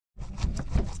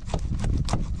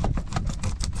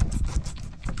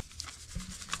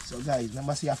guys,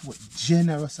 remember see I have put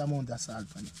generous amount of salt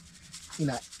on it.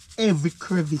 In every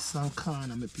crevice and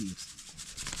corner, my peeps.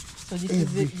 So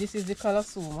this is the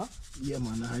calasuma. Yeah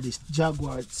man, I had this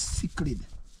jaguar cichlid.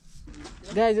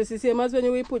 Guys, it's the same as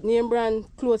when we put name brand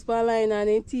close per line and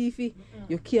in TV.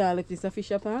 You can't let this a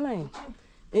fish up on line.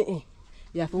 You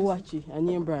have to watch it and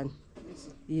name brand.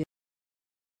 Yeah.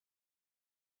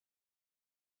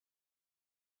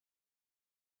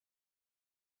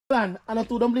 And I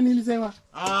two dumpling in the same one.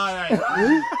 Alright.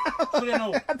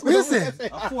 What you say? 4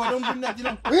 dumpling that, you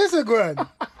know. What you say, Gwen?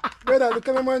 Brother, look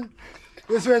at me, man.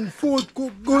 It's when food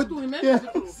cook good. Yeah.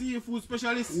 Seafood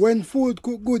specialist. When food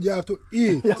cook good, you have to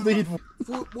eat. You have to eat food.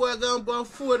 Food boy go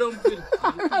 4 dumpling.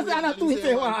 I two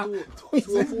say one.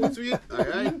 Two food to eat.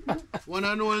 Alright. One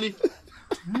and only.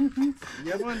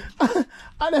 Yeah, man.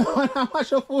 I don't want to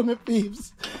mash up food, my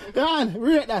peeps. Come on,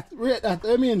 rate that.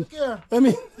 I mean,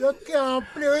 you can't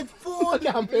play with food.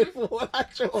 You can't play with food.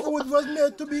 Food was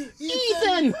made to be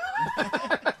eaten.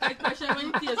 Especially when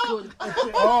it tastes good.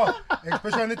 Oh,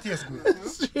 especially when it tastes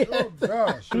good. Oh,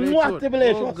 gosh. What the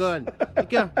blessing? Oh, God.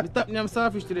 Okay, we tap them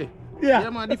starfish today. Yeah. Yeah,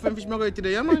 man, different fish I got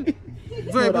today, yeah, man.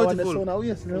 Very beautiful.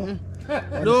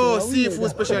 No, seafood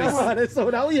specialist. That's so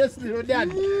now, yes, Dad.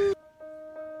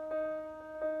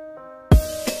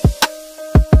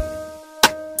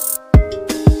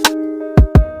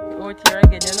 Out here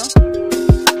again, you know?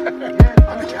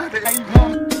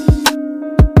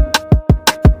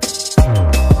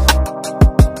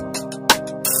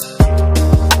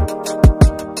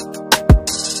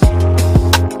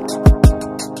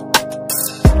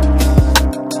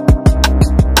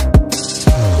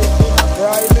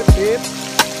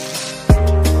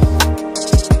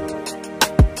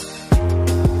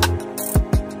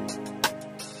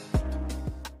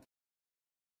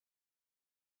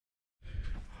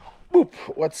 Boop.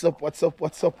 What's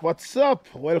up?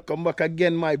 Welcome back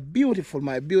again, my beautiful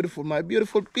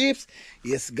peeps.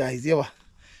 Yes, guys, yeah.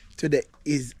 Today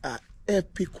is an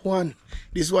epic one.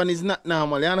 This one is not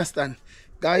normal, you understand?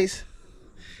 Guys,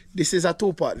 this is a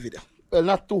 2-part video. Well,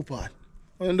 not 2-part.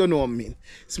 I don't know what I mean.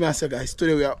 So, guys,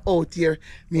 today we are out here.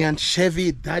 Me and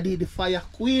Chevy, Daddy, the Fire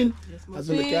Queen. Yes, as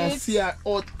you can see her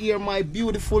out here, my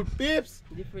beautiful peeps.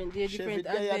 Different Chevy,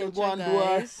 adventure,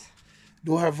 guys.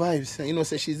 Do her vibes, you know,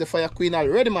 say she's the Fire Queen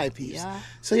already, my peeps. Yeah.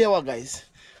 So yeah, what guys,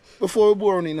 before we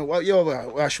born, you know, what you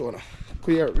are showing?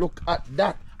 Here, look at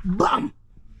that, bam!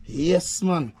 Yes,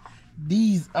 man.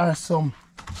 These are some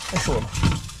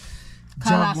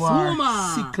jaguar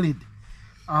cichlid,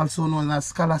 also known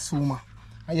as calasuma.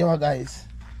 And yeah, guys,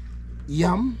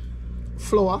 yam,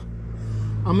 flour.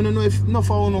 I don't know if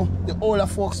enough of you know, the older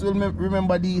folks will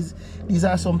remember these. These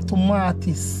are some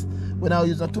tomatoes. When I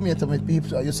use a tomato, my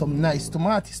peeps, I use some nice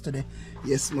tomatoes today.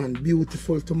 Yes, man,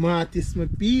 beautiful tomatoes, my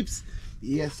peeps.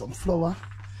 Yes, some flour.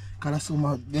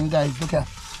 Calasuma. Then, guys, look at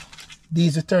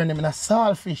these. You turn them in a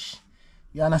saltfish.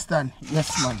 You understand?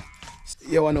 Yes, man.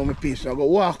 You want to know, my peeps. I go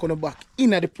walk on the back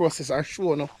in the process and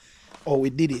show you how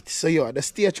we did it. So, yeah, just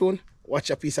stay tuned,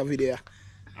 watch a piece of video,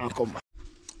 and come back.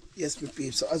 Yes, my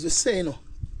peeps. So, as we say, you know,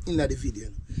 in the video,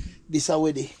 this is how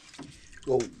they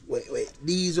go. Wait.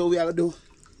 These are what we are going to do.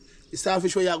 The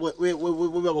starfish we are going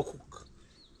to cook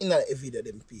in the video,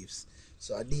 them peeps.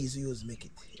 So these we use make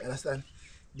it. You understand?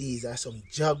 These are some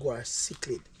jaguar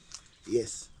cichlid.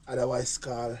 Yes. Otherwise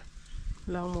called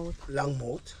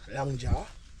longmouth, long jaw.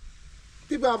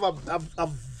 People have a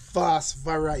vast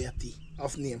variety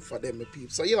of name for them,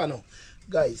 peeps. So you know,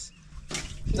 guys,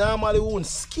 normally we won't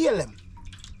scale them.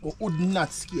 We would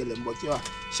not scale them, but yeah,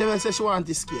 she will say she wants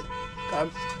to scale. I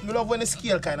love when the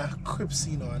scale kind of creeps,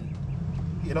 you know, and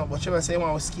you know, but she will say I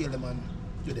want to scale them and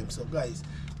do them. So guys,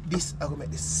 this I'm gonna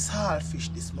make the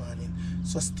saltfish this morning.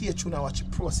 So stay tuned and watch the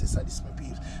process of this, my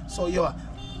peeps. So yeah,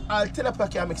 I'll tell you how I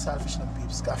can make saltfish, my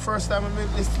peeps. Cause first time I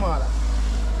make this smaller.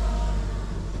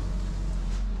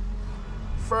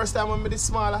 First time I made this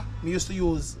smaller, I used to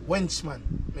use Wenchman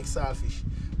make saltfish.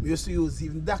 We used to use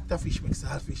even Dr. Fish make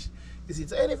saltfish. You see,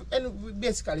 so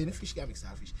basically any fish can make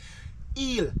saltfish.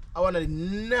 Eel are one of the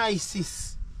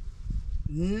nicest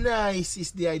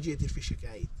dehydrated fish you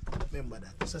can eat. Remember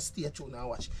that. So stay tuned and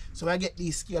watch. So I get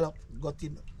these scale up, got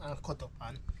in and cut up,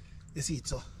 and you see it.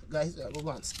 So guys, we'll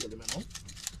go and scale them now.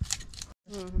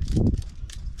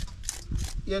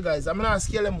 Yeah guys, I'm gonna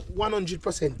scale them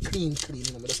 100% clean.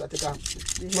 You know, just take a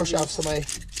brush off some of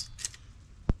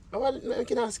my. No,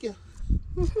 can I scale?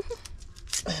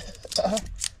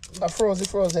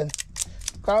 Frozen.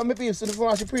 Cause my people, so if you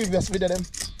watch the previous video them,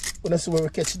 when I see where we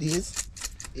catch these.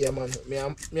 Yeah man, me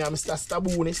and Mr.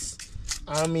 Staboonis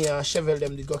and me and Chevel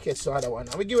them to go catch the other one.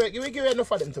 And we give away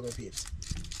enough of them to my peeps.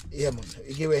 Yeah man,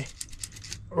 we give away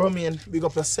Romain, big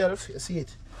up yourself, you see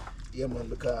it? Yeah man,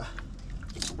 because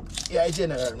yeah,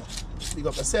 general no. Big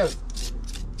up yourself.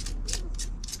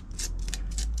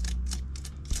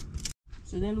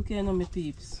 So then look here now my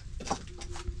peeps.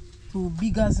 2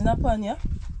 biggers in a pan, yeah?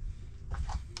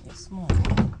 Yes, man.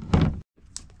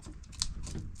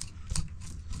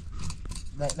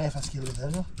 Knife a scale with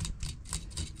that, no?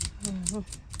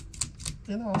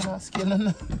 You know, I'm not scaling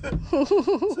no.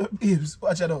 So babes,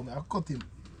 watch it out, I'll cut him.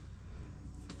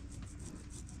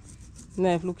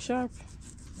 Knife look sharp.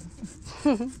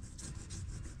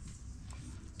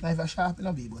 Knife are sharp, you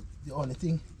know, but the only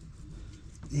thing,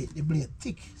 the blade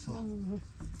thick, so.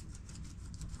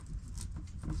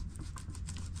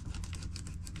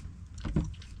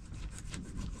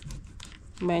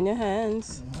 Mind your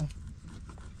hands.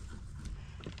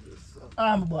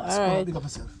 I'm boss, alright. Big up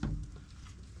yourself.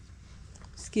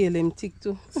 Scale him thick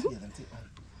too. Scale him thick, man.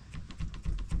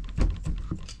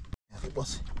 Yeah,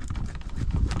 boss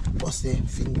the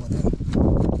finger one.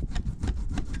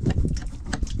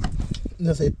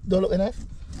 You say, don't look the knife?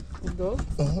 Go.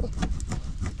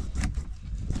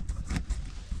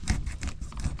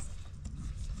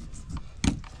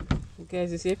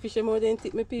 Guys, you see a fish more than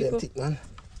thick, my people? Them thick, man.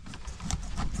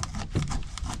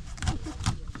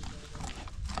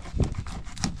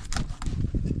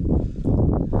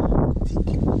 Thick.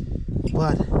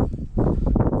 Bad.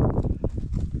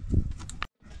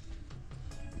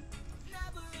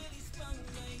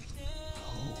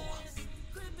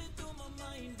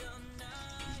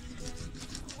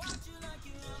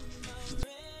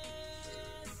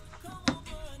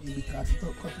 Maybe cut it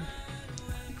up, cut it.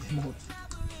 Mouth.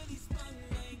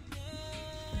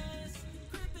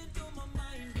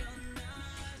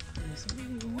 That's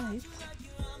really nice.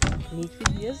 Neat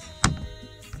videos.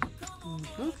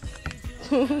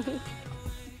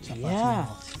 Yeah.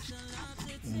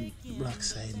 Black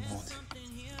side mouth.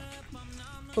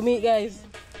 Come here, guys.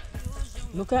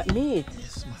 Look at meat.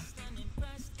 Yes, man.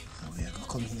 So we are going to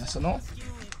come in here, so now.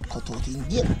 Cut out in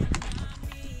here.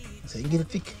 So you get it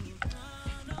thick.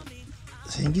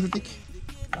 So you get it thick.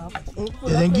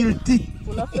 Yeah, then guilty.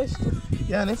 Full of flesh too.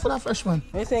 Yeah, they're full of fresh, man.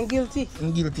 You're saying guilty?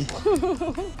 I'm guilty.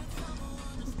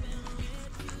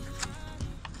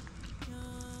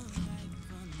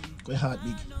 Quite hard,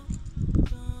 big.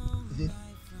 Is it?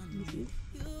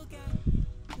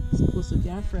 Supposed to be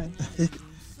fry.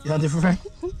 You want the fry?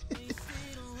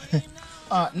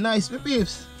 Nice, my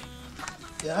peeps.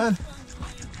 Yeah.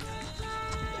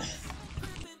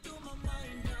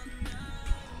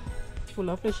 Full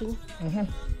of flesh in.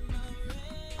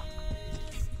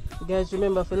 Guys,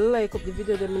 remember to like up the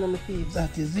video, them on the peeps.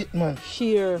 That is it, man.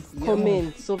 Share, Yeah, comment,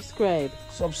 man. subscribe.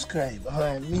 Subscribe.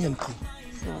 Alright, main thing.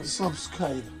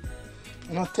 Subscribe.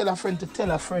 You know, tell a friend to tell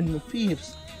a friend, my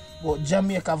peeps. About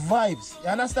Jamaica vibes. You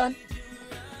understand?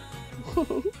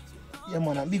 Yeah,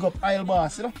 man. And big up Isle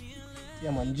Boss, you know?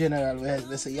 Yeah, man. General,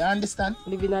 we say, you understand?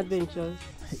 Living adventures.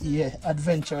 Yeah,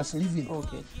 adventurous living.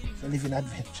 Okay. So living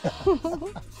adventure.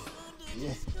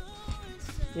 Yeah.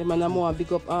 Yeah, man, I'm more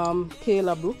big up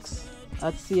Kayla Brooks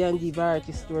at C&D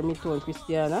Variety Store, me town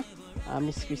Christiana, and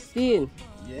Miss Christine.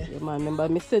 Yeah. Yeah, man, remember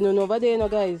me sending over there, no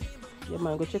guys. Yeah,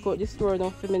 man, go check out the store now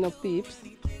for me, no peeps.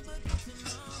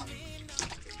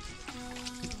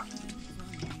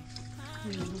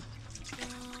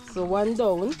 So one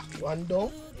down. One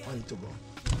down, one to go.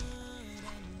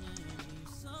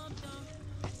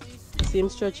 Same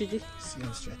strategy.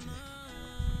 Same strategy.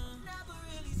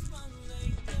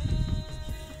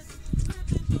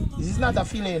 This is not a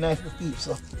fillet knife for peeps,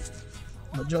 so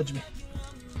don't judge me.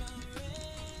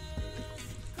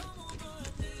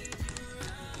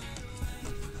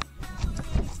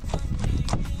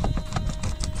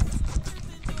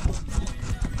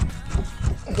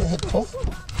 Tough.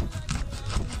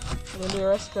 When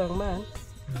you're a strong man.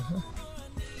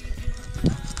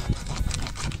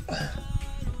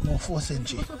 No 4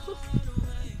 cm.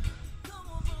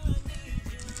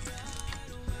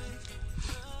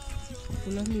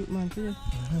 Full of meat, man, too.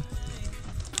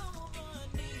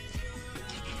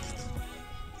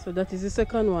 So that is the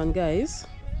second one, guys.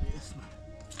 Yes, man.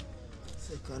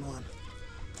 Second one.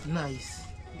 Nice.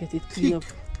 Get it clean up.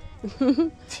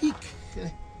 Thick.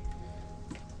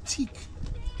 Thick.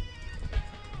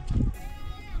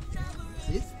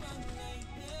 See it?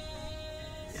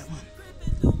 Yeah, man.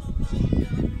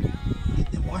 Get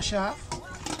them wash off.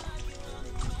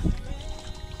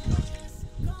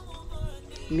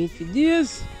 Meat for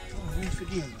days. Meat for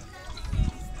days, man.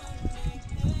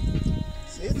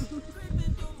 See it?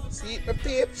 See it, my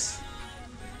peeps?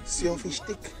 See how fish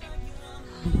thick?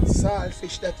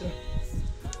 Saltfish that.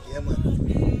 Yeah, man.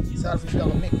 Saltfish that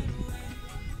will make.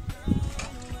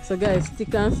 So guys,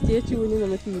 stick and stay tuned, you know,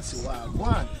 my peeps.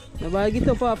 One. Nobody get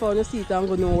up off on the seat and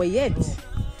go nowhere yet.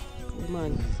 Yeah,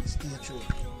 man. Stay tuned.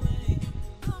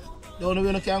 The only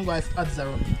way you can go if ads are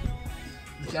on.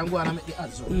 You can go and make the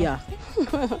ads run. Yeah.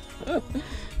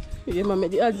 Yeah, man,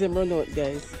 make the ads them run out,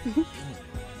 guys.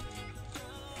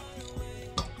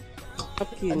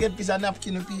 I get a piece of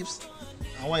napkin, peeps,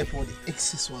 and wipe out the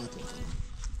excess water.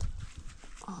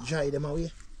 Dry them away.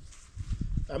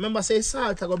 I remember say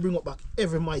salt, I go bring up back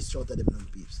every moisture out of them now,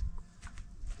 peeps.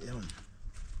 Yeah, man.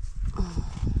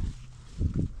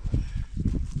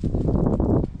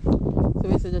 So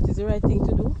we said that is the right thing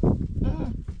to do?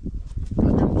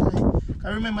 I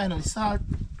remember, you know, the salt,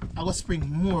 I go spring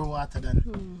more water than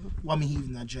what me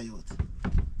even a dry out.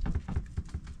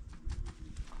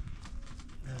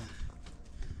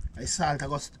 The salt, I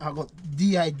got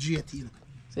dehydrate, you know.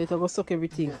 So it will suck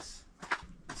everything? Yes.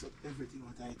 Suck everything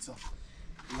what I suck.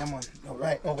 Yeah, man. Now,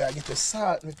 right now, I get the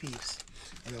salt, my peeps.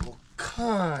 And I go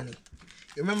corny.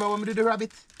 You remember when we do the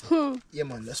rabbit? Yeah,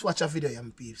 man. Let's watch a video, yeah,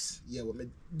 my peeps. Yeah, when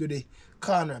we do the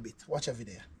corn rabbit. Watch a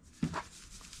video.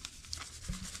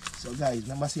 So, guys,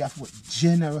 remember, see, I have to put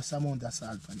generous amount of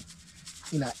salt on it.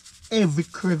 In every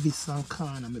crevice and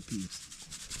corner, my peeps.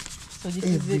 So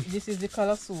this is the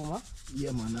calasuma?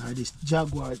 Yeah, man. I this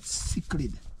jaguar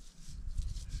cichlid.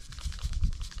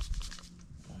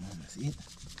 Oh, man, see it?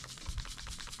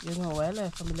 You know why I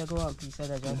familiar go one piece of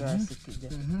the jaguar cichlid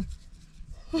there.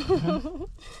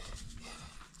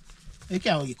 You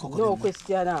can't get cocoa. No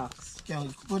question asked. You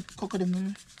can't get cocoa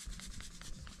them.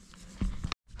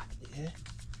 Yeah.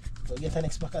 So get an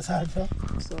next pack of salt, huh?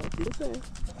 So, you say.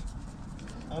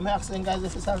 I'm asking guys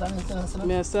if it's salt and it's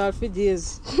not. I salt for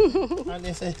days. And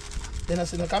they say, they don't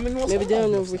say, no, come in, no, maybe they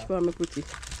don't know which part I put it.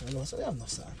 No, so they have no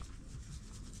salt.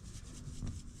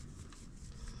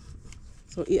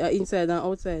 So inside and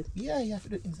outside? Yeah, you have to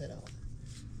do it inside and out.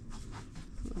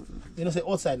 You know, say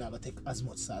outside now, take as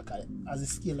much salt as the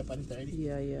scale up on it already.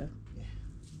 Yeah, yeah.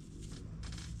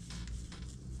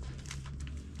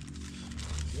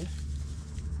 Yeah.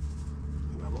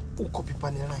 You have a hook up it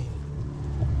on the line.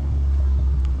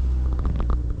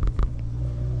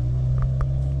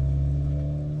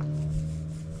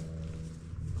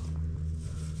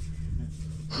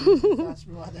 That's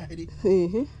me what already.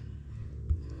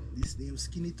 This name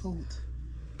skinny toad.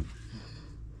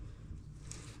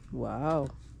 Wow.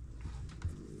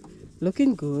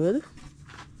 Looking good.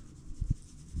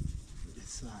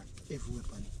 It's salt everywhere,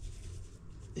 buddy.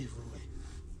 Everywhere.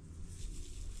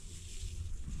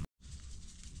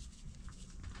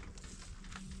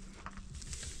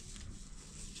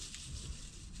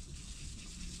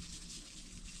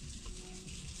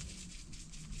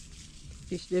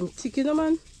 Fish them thick, you know,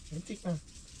 man. Them thick, man.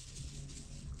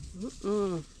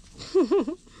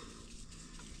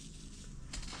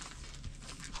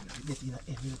 Get in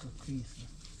every little crease.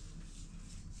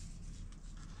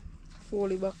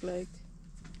 Fold it back like.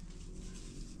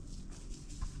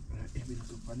 Every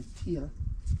little on the tail.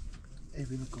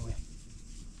 Every little way.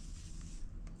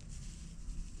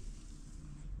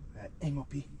 Like hang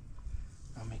up here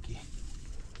and make it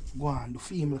go on. The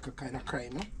female kind of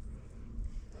crime, no?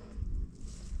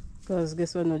 Because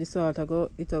guess what now, the salt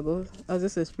it'll go, as I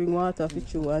say, spring water for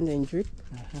chew and then drip.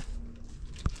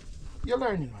 You're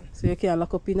learning, man. So you can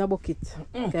lock up in a bucket.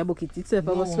 Because a bucket itself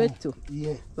I go sweat too.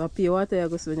 Yeah. But pure water you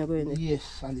go when you go in there.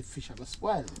 Yes, and the fish are going to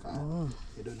spoil.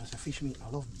 You don't know, so fish meat, I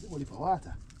love only for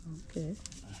water. Okay.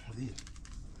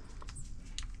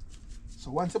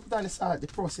 So once you put on the salt, the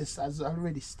process has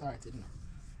already started.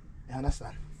 You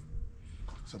understand?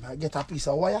 So I get a piece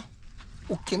of wire,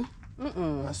 hook him,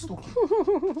 and stuck him.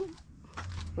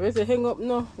 Where's the hang up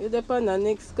now? You depend on the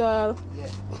next call. Yeah.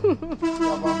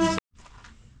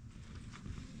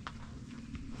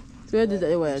 So you do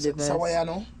that wire It's a device? wire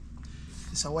now.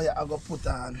 It's a wire I go put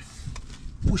on,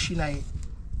 pushing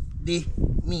the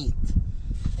meat.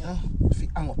 You know, if it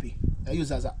hang up here. I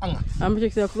use it as a hanger. I'm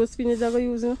projecting a close spin is I go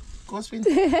use now? Close spin?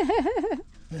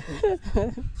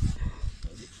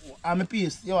 I'm a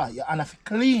piece, and if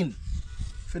clean,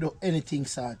 if you do anything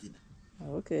salted.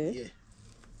 Okay. Yeah.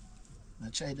 Now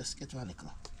try just get one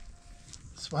little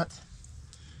spot.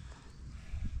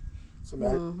 So I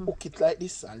hook it like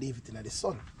this and leave it in the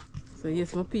sun. So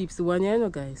yes, my peeps, the one you know,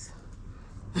 guys.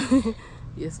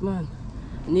 Yes, man.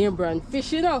 Name brand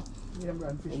fish, you know. Name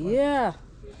brand fish. Yeah.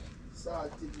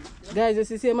 Salted. Guys, it's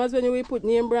the same as when you put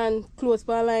name brand close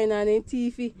per line and in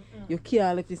TV, you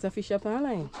can't let this a fish up on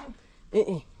line.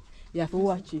 You have to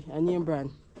watch it, a name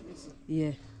brand.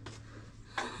 Yeah.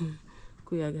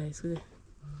 Cool, yeah, guys. Cool.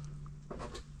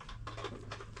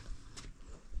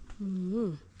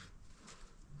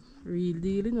 Real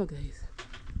deal, you know, guys.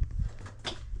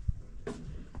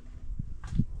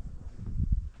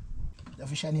 The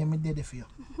fish I name me dead for you.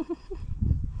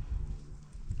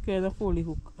 Kind of foley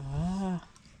hook. Ah.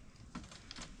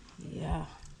 Yeah.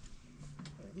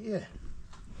 Yeah.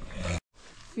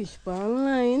 Fish pan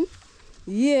line.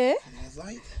 Yeah. That's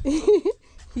right.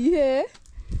 Yeah.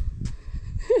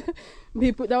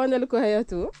 Me put that one a little higher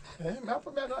too. Eh, I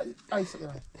put me on ice the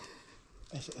line.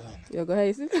 Ice the line. You go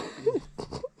ice it?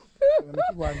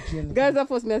 Yeah. Guys, I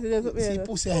first message them something. See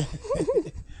pussy.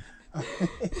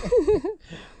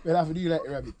 We'll have to do like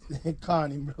rabbit.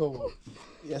 Can him, bro.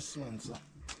 Yes, man, so.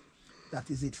 That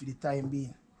is it for the time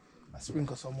being. I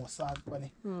sprinkle some more salt on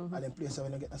it. And then place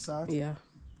when I get the salt. Yeah.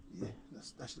 Yeah,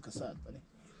 that's the salt on it.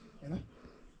 You know?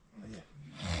 Oh, yeah.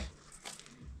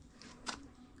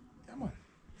 Yeah, man.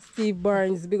 Steve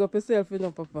Barnes, big up yourself, you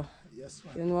know, Papa. Yes,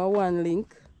 man. You know, one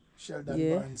link. Sheldon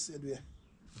Yeah. Barnes said we.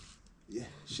 Yeah,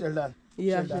 Sheldon.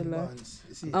 Yeah, Sheldon Barnes.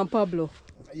 You see? And Pablo.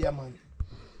 Yeah, man.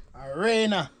 And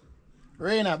Raina.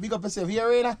 Raina, big up yourself. Here,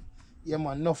 Raina? Yeah,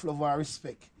 man. Enough love and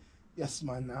respect. Yes,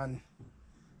 man. And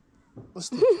what's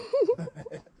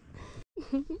that?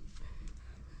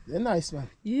 They're nice, man.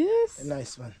 Yes. They're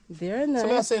nice, man. They're nice.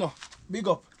 So I say no, big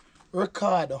up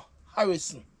Ricardo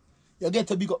Harrison. You get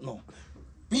to big up now.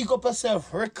 Big up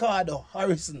yourself, Ricardo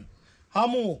Harrison.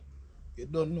 Hamu. You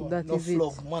don't know. That Enough is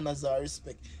love, manners, and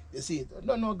respect. You see it. I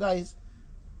don't know, guys.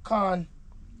 Can.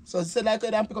 So I said like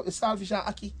I pick up the saltfish and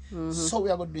ackee. So we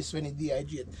are going to do this when it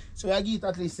dehydrate. So I give it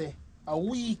at least a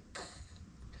week.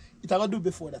 It I going to do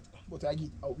before that, but I give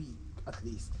it a week at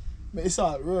least. But it's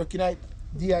all working out,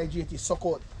 dehydrate, suck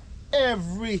out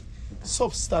every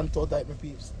substance out of my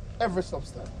peeps. Every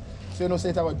substance. So you know, say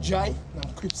it about dry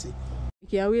and crispy. You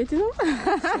can't wait, you know?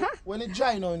 So when it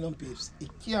dry now in them peeps, it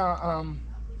can't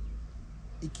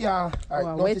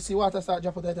alright, don't you see water start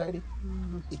drop out of it already?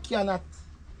 It cannot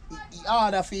it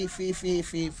harder for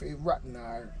rotten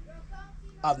or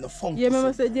have no funky. Yeah,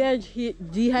 remember say dehydrated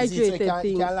so things.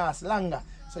 it can last longer.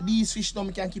 So these fish now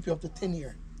can keep you up to 10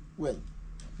 years. Well.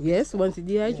 Yes, once it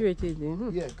dehydrated.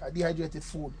 Yeah, dehydrated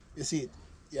food. You see it?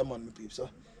 Yeah, man, my people. So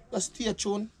just stay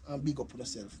tuned and big up on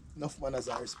yourself. Enough manners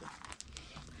and respect.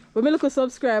 When me look a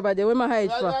subscriber there, where my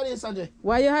hide for?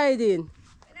 Why you hiding?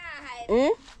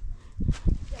 Eh?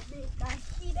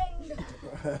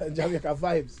 Jamaica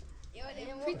vibes.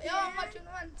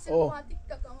 Oh.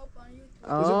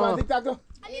 Is it on TikTok though?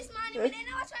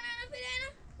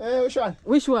 Which one?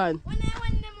 Which one? When I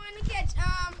catch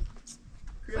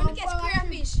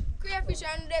crayfish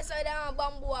on the side of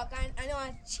bamboo walk and I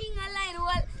ching a line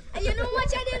wall. And you know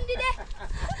what I did today?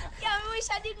 Yeah, I wish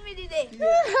I did me today.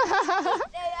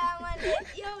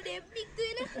 Yo, they're big too,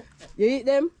 you know? You eat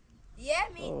them? Yeah,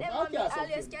 me eat them. Okay, I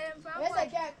always get them from. Yes, I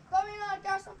can. Come in and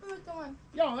catch some food, man.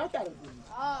 Yo, I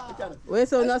can't. Wait,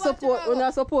 so not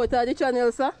support the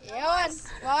channel, sir? Yes,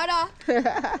 water.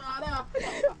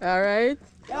 Alright.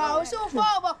 Yeah, we're so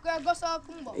far back, we're going to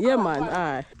go. Yeah, man.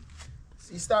 Alright.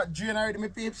 You start draining already, my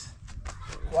peeps.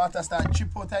 Water start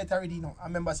chip out tight already now. I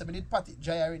remember I did pat it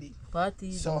dry already.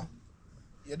 Party. So,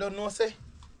 you don't know, say?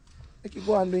 Make you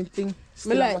go and doing thing.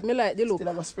 Me like the look. Still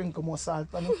have a sprinkle more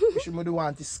salt on it. You should do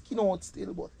want to skin out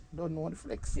still, but don't know the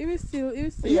flex. It will still.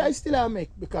 Yeah, I still have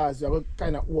make because you're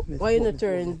kind of open it. Why you not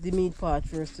turn the meat part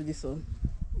first to the sun?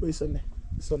 Where is sun there?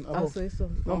 The sun above. Also, it's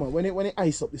sun. No, man, when it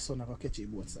ice up, the sun I go catch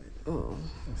it both sides. Oh.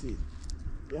 You see it?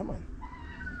 Yeah, man.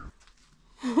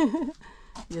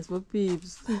 Yes, my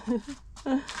peeps.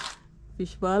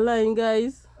 Fish pan line,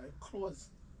 guys. Close.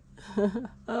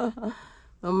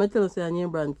 I'm going to tell you, say, new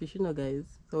brand fish, you know, guys.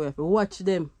 So we have to watch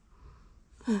them.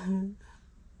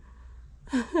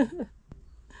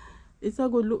 It's a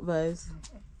good look, guys.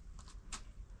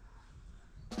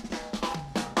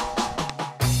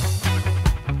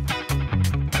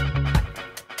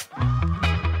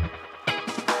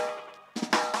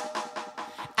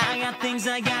 I got things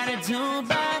I gotta do,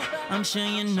 but I'm sure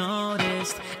you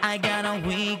noticed I got a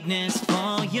weakness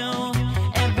for you.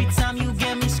 Every time you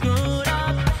get me screwed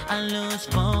up, I lose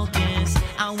focus.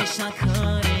 I wish I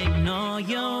could ignore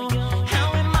you.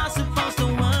 How am I supposed to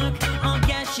work or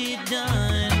get shit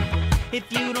done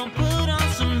if you don't put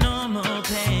on some normal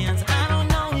pants? I don't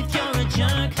know if you're a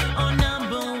jerk or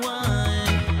number one.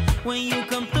 When you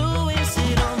come through and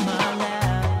sit on my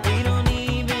lap, we don't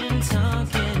even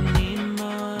talk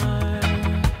anymore.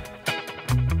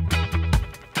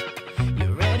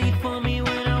 You're ready for me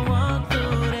when I walk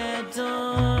through that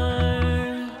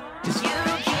door. 'Cause you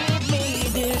keep me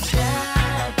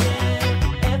distracted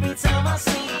every time I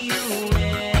see you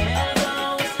wear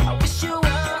those. I wish you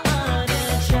were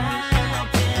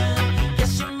unattractive.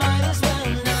 Guess you might as well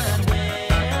not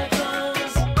wear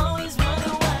clothes. Always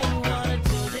wonder why you wanna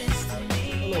do this to me.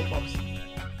 Hello, Pops.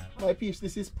 My peeps,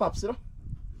 this is Pops, you know?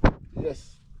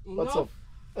 Yes. What's Enough.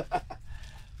 up?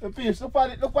 The peeps, look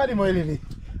at him, Lily.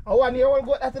 I want you all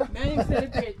go at that. Man, him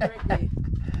celebrate birthday.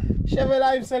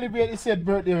 Chevel him celebrate his said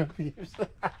birthday, my peeps.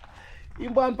 He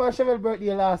born for Chevel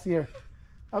birthday last year.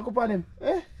 I go upon him.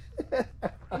 Eh?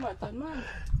 I'm a ton man.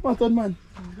 Maton man.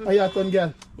 Are you a ton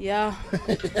girl? Yeah.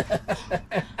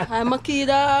 Hi,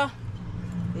 Makida.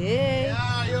 Hey.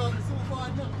 Yeah, yo, so far.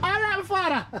 Alright,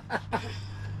 father.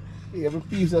 Yeah, my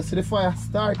peeps, I see the fire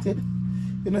started.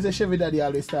 You know, the Chevy daddy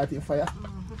always starting fire.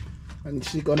 And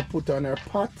she's gonna put on her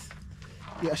pot.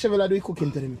 Yeah, Chevel are doing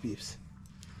cooking today, my peeps.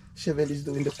 Chevel is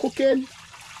doing the cooking.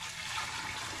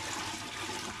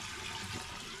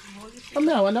 I mean,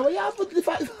 I wonder where you put the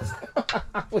fire.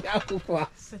 We have to cook.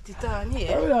 Set it on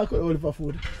here. We have to cook all for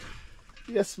food.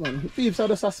 Yes, man. Peeps are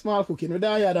just a small cooking. We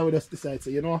don't hear that we just decide. So,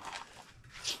 you know,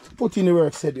 put in the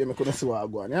work said you couldn't see what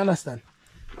I'm going. You understand?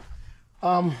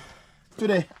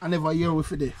 Today, I never hear with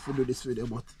today to do this video,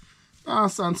 but you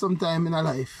understand, sometime in our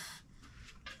life,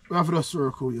 we have to just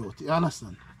work out. You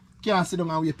understand? Can't sit down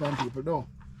and wait on people, no.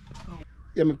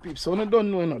 Yeah, my peeps, so when you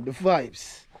don't know, you know, the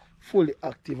vibes fully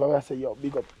active. I say, yo,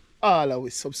 big up all our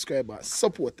subscribers,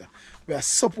 supporter. We are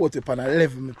supported on a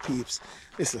level, my peeps.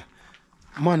 Listen,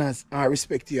 manners and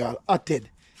respect to you all. Atted,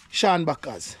 Sean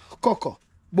Backers, Coco,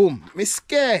 boom, Miss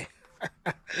K.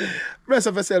 Rest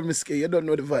of yourself, Miss K. You don't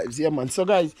know the vibes, yeah, man. So,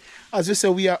 guys, as we say,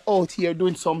 we are out here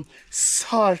doing some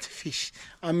saltfish.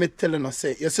 And me telling us,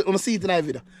 say, you see it in that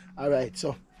video. Alright,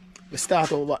 so we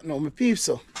start over now, my peeps.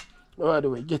 So, by the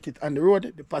way, get it on the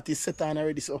road. The party is set on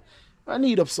already, so I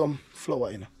need up some flour,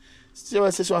 you know. So,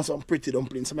 I say she wants some pretty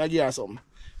dumplings, so I give her some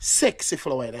sexy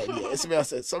flour in idea. That's what I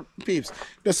said. So, peeps,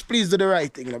 just please do the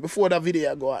right thing, you know, before the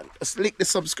video go on. Just click the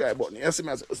subscribe button. You see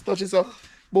me? Just touch it up,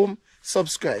 boom,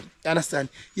 subscribe. You understand?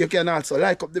 You can also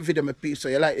like up the video, my peeps. So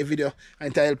you like the video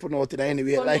and tell put out it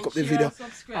anyway. Like up the video.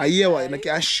 And yeah, what, you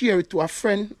can share it to a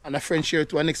friend, and a friend share it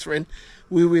to a next friend.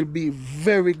 We will be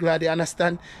very glad, you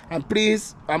understand? And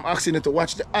please, I'm asking you to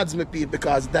watch the ads, my peeps,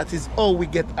 because that is how we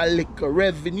get a little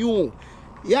revenue.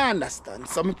 You understand?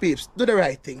 So, my peeps, do the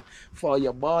right thing for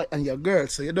your boy and your girl.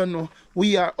 So you don't know,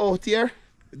 we are out here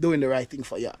doing the right thing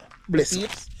for you. Bless you.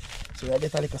 So we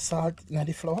get a little salt in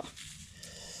the flour.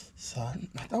 Salt,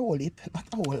 not a whole heap, not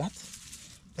a whole lot.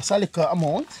 Just a little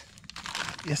amount.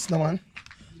 Yes, no man.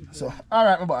 So,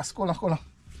 alright, my boss, cool. So,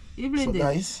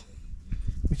 guys,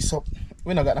 mix up.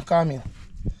 We not got no caramel.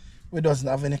 We doesn't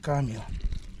have any caramel.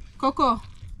 Coco.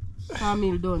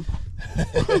 Caramel done.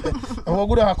 I'm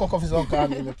going to have cocoa for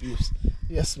caramel, my peeps.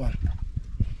 Yes, man.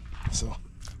 So,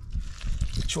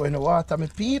 throw in the water, my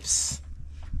peeps.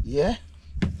 Yeah.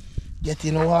 Get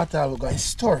in the water, we're going to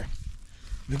stir.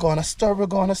 We're going to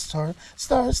stir.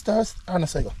 Stir. And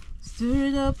let's go. Stir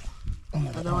it up.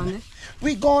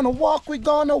 We're going to walk.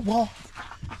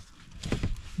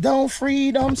 Down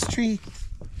Freedom Street.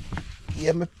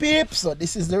 Yeah, my peeps. So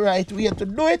this is the right way to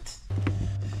do it.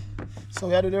 So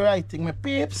we have to do the right thing, my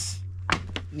peeps.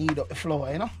 Knead up the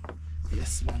flour, you know.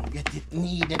 Yes, man. Get it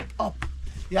kneaded up.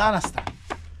 You understand?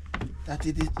 That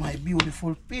it is my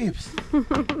beautiful peeps. You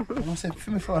know, say,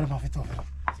 feel me flour them off it tough, you know.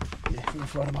 Yeah, feel me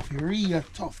flour them off it real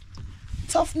tough.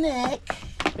 Tough neck.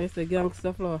 It's the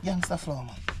gangster flour. Youngster flour,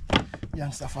 man.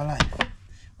 Youngster for life.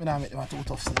 We don't make them too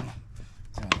tough still, man.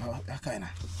 So, kinda,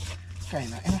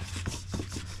 you know.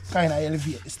 Kinda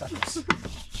elevate the status.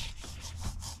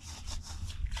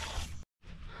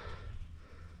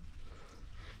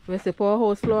 Where's the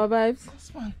powerhouse floor vibes?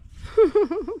 Yes, man.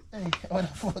 Hey, what the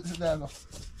phone is there? Let's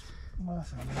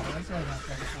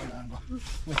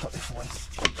wake up the phone.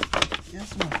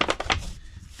 Yes, man.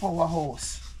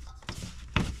 Powerhouse.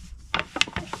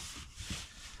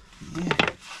 Yeah.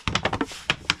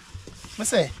 I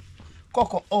say,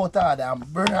 cocoa out harder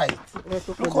and bright.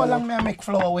 Look how long I make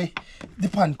flour with the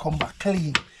pan come back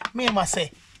clean. Me must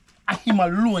say, I'm him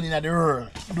alone in the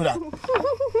world. Do that.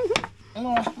 You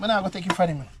know, I'm not going to take it from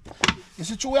him. You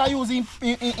see, true, I use in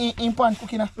pan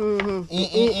cooking.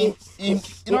 You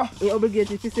know? You're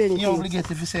obligated to say anything. You're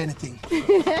obligated to say anything. See?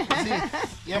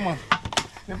 Yeah, man.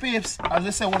 My peeps, as I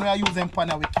say, when we are using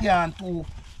pan, we can't to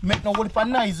make no whole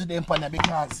noise with them pan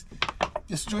because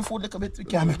just chew food like a bit, we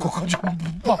can't make cocoa jump.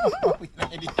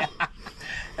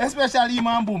 Especially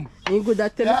man boom. You're good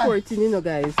at teleporting, you know,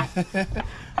 guys.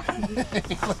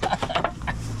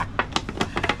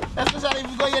 Especially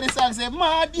if you go hear the song say,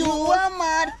 mad, you are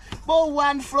mad, but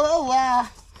one flower.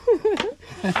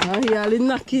 I hear all the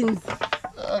knockings.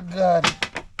 Oh, God.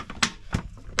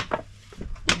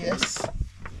 Yes.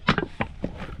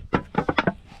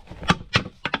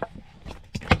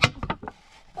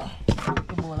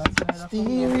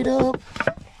 Stir it up.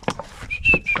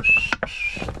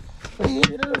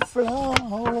 Little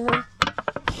flower.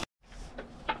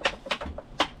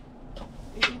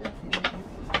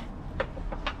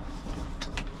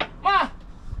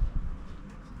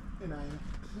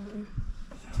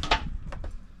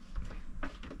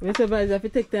 When you say, if you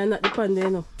take time knock the pan there,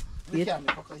 no. You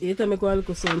tell me go a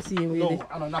look sound see him. No,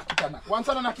 I don't knock it and knock. Once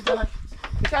I don't knock it and knock,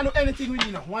 you can't do anything with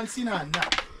you now. Once in and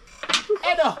knock.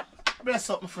 Edo, bless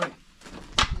up, my friend.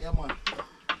 Yeah, man.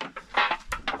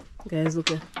 Guys, look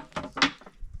here.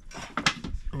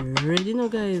 Ready now,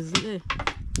 guys. Yeah.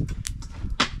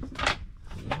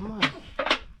 Yeah, man.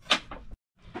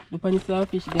 Look on the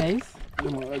saltfish, guys.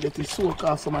 Yeah, man, I get to soak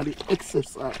off some of the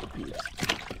excess of the peeps.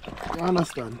 You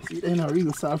understand? See, they're not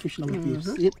real saltfish now, my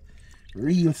peeps. See it?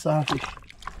 Real saltfish.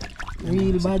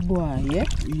 Real bad boy, yeah?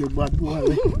 Real bad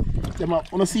boy. Them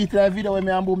up, when you see it in the video when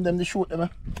I boom them, they shoot them.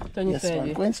 Yes,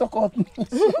 man. When suck out,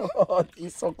 he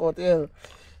suck out hell.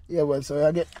 Yeah, well, so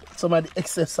I get some of the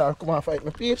excess salt come off like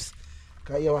my peeps.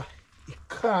 Because you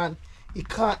can't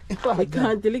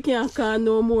till you can't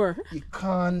no more. You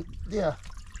can't, yeah.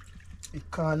 You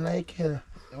can't like hell.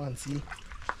 You want to see?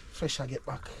 Fresh I get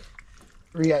back.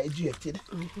 Re-ejected.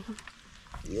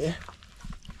 Yeah.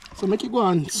 So make it go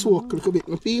and soak a little bit,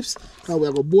 my peeps. Because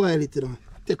we're going to boil it, you know.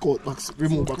 Take out back,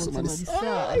 remove back some of the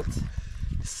salt.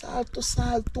 Salt to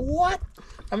salt to what?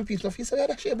 I'm a piece of fish, I got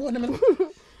that shape on them.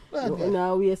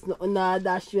 No, waste nothing, no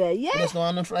dash way, yeah? There's no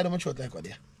one fried on my throat like what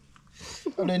there.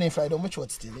 I don't even fried on my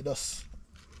throat still, it just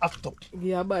act up.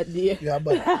 Yeah, bad there. Yeah,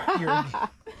 bad.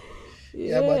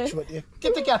 Yeah, bad throat there.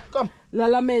 Get the cat, come.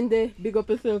 Lala Mende, big up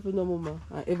yourself no mama.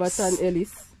 And Everton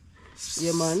Ellis.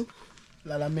 Yeah, man.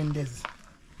 Lala Mendez.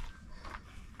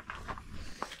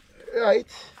 Right.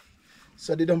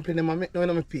 So the dumpling them I make now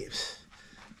in my peeps.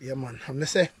 Yeah, man. I'm gonna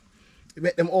say, you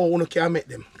make them all who can't make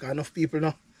them. Because enough people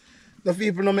know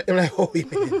make them like how we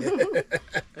make them.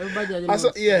 Everybody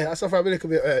yeah, I suffer a little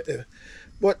bit right there.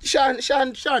 But Sean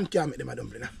can't make them a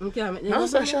dumpling. You can't make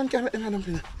them. Sean can't make them a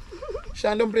dumpling.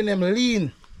 Sean dumpling them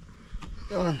lean.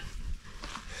 Yeah, man.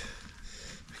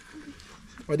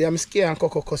 But I'm scared and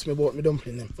cocoa cause me about me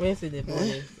dumpling them. When you see them?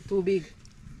 Too big.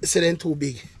 Say them too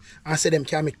big. And say them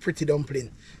can make pretty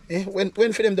dumpling. When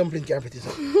for them dumpling can pretty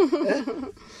so?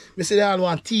 Me say they all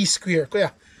want T-square. Come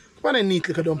on a neat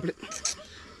little dumpling.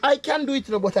 I can do it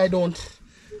but I don't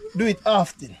do it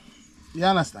often. You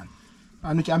understand?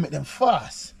 And we can make them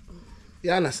fast.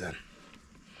 You understand?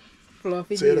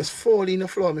 Fluffy so you just fall in the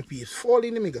floor, my peeps. Fall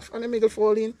in the middle. And the middle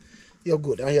fall in, you're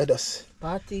good. And you just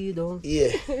party down.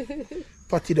 Yeah.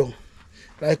 Party down.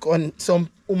 Like when some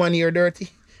woman here dirty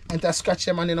and to scratch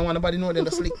them and they don't want nobody know, they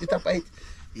just lick the top of it.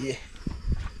 Yeah.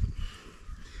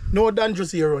 No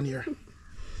dangerous here around here.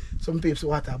 Some peeps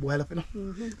water boil up, you know.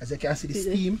 As you can see the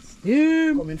steam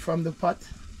coming from the pot.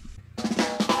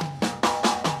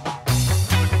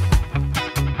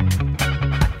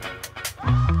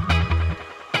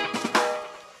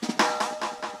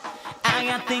 I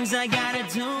got things I gotta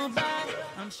do, but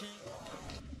I'm sure.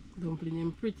 Dumpling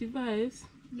them pretty vibes.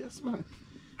 Yes, man.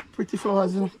 Pretty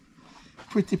flowers, you know.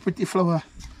 Pretty flower.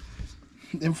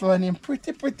 Them flower name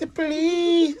pretty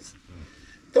please.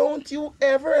 Don't you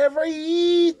ever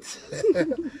eat.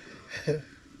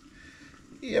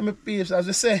 Yeah, my peeps, as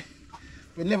I say,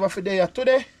 we never for there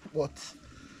today, but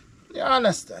you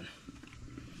understand.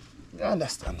 You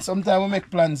understand. Sometimes we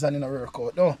make plans and it don't work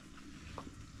out, no.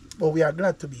 But we are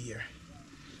glad to be here.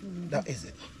 That is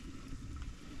it.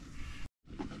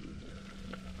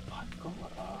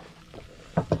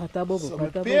 So my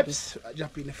peeps, I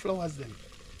jump in the flowers then.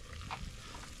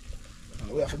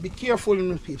 We have to be careful in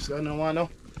the peeps. I don't want no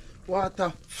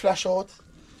water flash out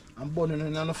and burn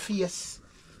it on the face.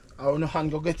 Or no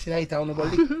hand go get in it, I want to go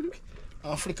lick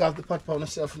and flick off the pot on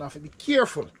yourself. And I have to be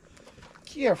careful.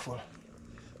 Careful.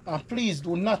 And please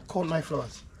do not cut my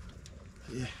flowers.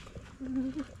 Yeah.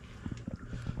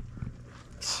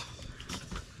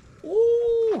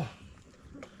 Ooh.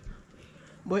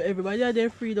 But everybody have their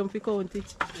freedom for counting.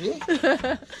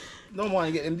 Yeah. Don't want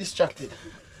to get them distracted.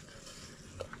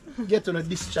 Get to not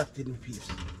distracted, my peeps.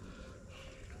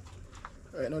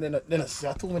 Right now, they're not see.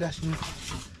 I told me that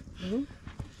shit.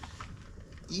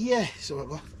 Yeah, so I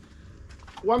go.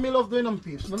 What me love doing them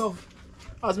peeps? Me love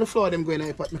as me flower them going in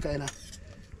the pot, me kinda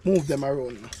move them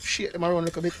around, you know. Shake them around a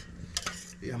little bit.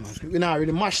 Yeah, man. We not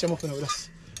really mash them up, you know, just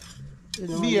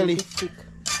barely.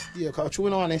 Yeah, because we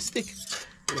don't want to stick.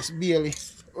 We just barely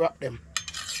wrap them.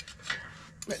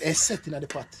 Make them set in the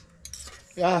pot.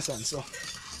 You understand? So,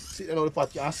 sit down on the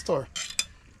pot, you can stir.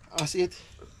 And see it?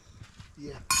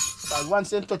 Yeah. Because once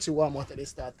they touch the warm water, they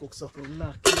start cook something.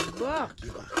 Knock you back.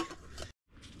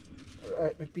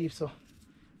 Alright, my peeps, so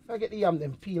I get the yam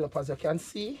them peel up as you can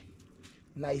see.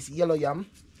 Nice yellow yam.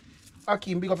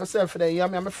 Akim, big up yourself for the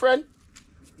yam, my friend.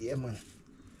 Yeah, man.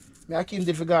 Me Akim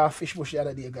did figure out fish bush the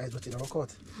other day, guys, but it didn't work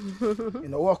out. It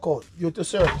didn't work out due to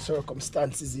certain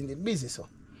circumstances in the business. So.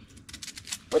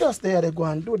 But just there they go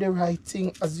and do the right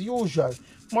thing as usual.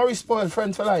 Maurice Spoil,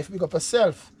 friend for life, big up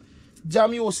yourself.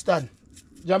 Jam Houston.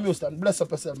 Jam Houston, bless up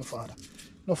yourself, my father.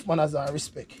 Enough manners and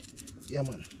respect. Yeah,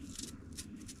 man.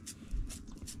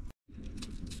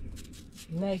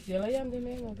 Nice yellow yam, they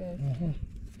make, okay.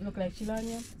 Look like chilan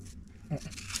yam?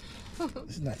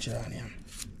 It's not chilan yam.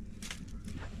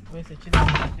 Where's the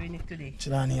chilan doing it today?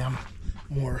 Chilan yam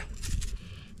more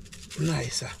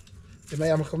nicer. The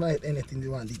yam come out anything they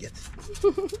want to get.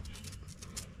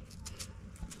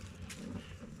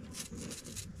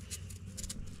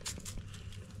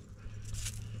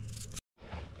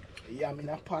 Yam in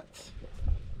a pot.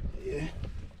 Yeah.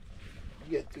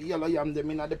 Get the yellow yam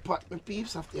them in the pot, my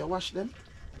peeps, after you wash them.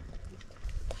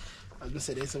 As I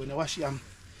said, so when you wash yam,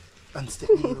 and take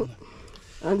the heel.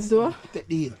 And so? Take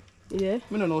the heel. Yeah.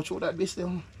 I don't know what that this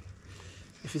thing.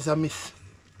 If it's a miss.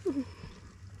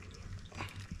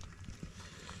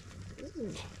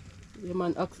 Yeah,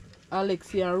 man,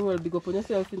 Alexia and Ruel, big up on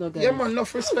yourself, you know, guys. Yeah, man,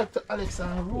 enough respect to Alexia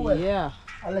and Ruel. Yeah.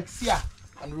 Alexia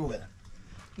and Ruel.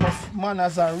 Enough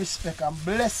manners and respect and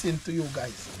blessing to you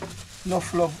guys.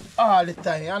 Enough love all the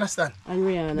time, you understand? And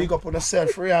Rihanna. Big up on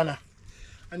yourself, Rihanna.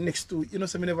 And next to, you know,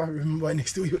 some never remember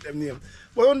next to you them name.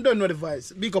 But you don't know the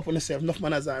vibes. Big up on yourself, enough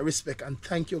manners and respect. And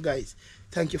thank you guys.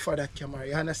 Thank you for that camera.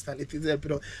 You understand? It is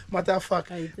helping out. Matter of fact,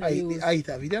 I eat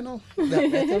a video now. That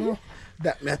me I tell you.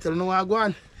 That me I tell you now I go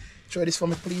on. Try this for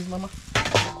me, please, mama.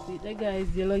 See the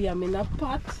guys, yellow yam in a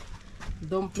pot.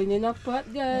 Dumpling in a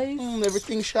pot, guys.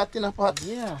 Everything shot in a pot.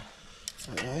 Yeah.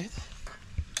 Alright.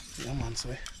 Yeah, man, so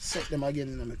set them again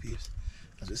in my peeps.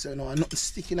 As we say, no, nothing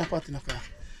stick in a pot in a pot.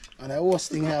 And the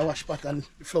worst thing I wash pot and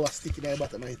the flour stick in the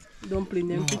bottom of it. Dumpling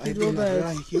them, No, put I it do over.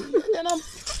 not like it. Then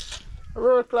a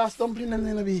world class dumpling and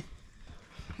then it'll be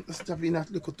just tap in that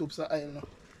little tubes of oil now.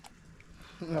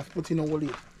 You have to put in a whole.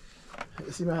 You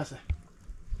see me I say?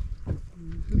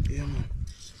 Yeah, man.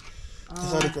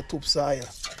 Just a little tubes of oil.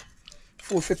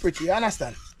 Food for pretty, you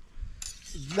understand?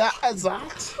 That is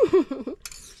that.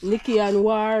 Nikki and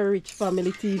Warrich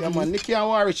Family TV. Yeah, man, Nikki and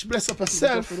Warrich, bless up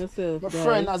yourself. Bless up yourself, My guys.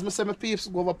 friend, as I say, my peeps,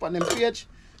 go over on them page,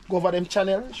 go over them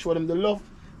channel, show them the love.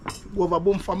 Go over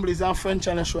Boom Families and Friend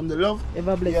channel, show them the love.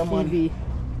 Ever Bless Yeah, man. TV.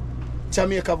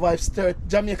 Jamaica Vibes,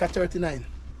 Jamaica 39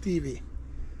 TV.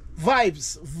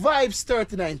 Vibes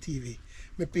 39 TV.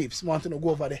 My peeps, want to know,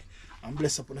 go over there and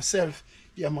bless up on yourself.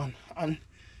 Yeah, man. And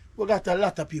we got a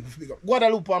lot of people to pick up.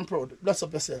 Guadalupe and Proud, bless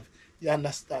up yourself. You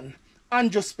understand?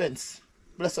 Andrew Spence,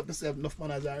 bless up yourself. Enough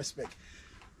manners and respect.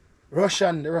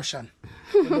 Russian, the Russian.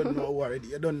 You don't know already.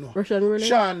 You don't know. Russian really?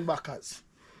 Sean Backers.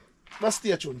 But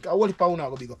stay tuned. Because all the power now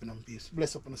go big up in them peeps.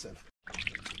 Bless up on yourself.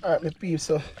 Alright, my peeps.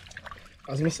 So,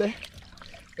 as me say,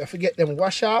 you have to get them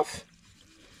wash off.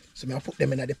 So I put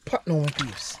them in the pot now, my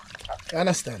peeps. You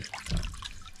understand?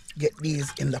 Get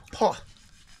these in the pot.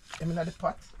 Them in the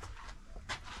pot.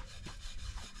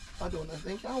 I don't know. I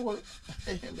think I will.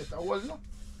 Get a whole no.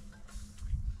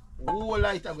 Whole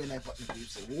light are going to pot, my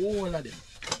peeps. Whole of them.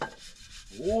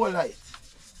 Whole light.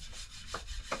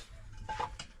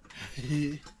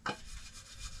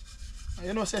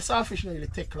 You know, say saltfish don't really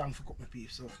take long to cook my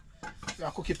peeps, so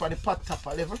you cook it on the pot top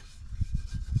level.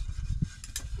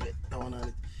 Get down on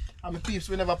it. And my peeps,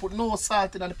 we never put no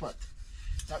salt in the pot.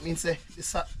 That means say the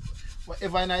salt,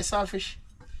 whatever in the saltfish,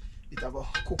 it have a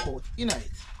cook out in it.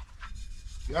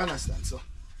 You understand? So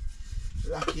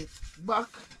lock it back,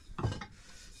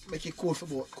 make it cook for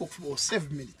about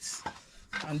 7 minutes,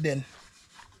 and then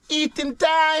eating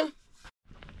time.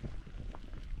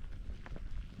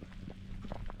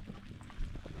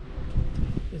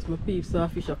 Yes, my peeps,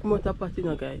 Saltfish, I come out of pot, you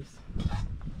know, guys.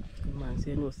 The man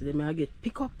say no, so they may get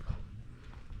pick up.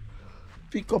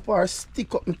 Pick up or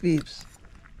stick up, my peeps.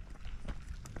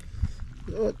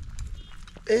 Good.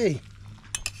 Hey.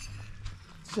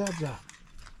 Jaja.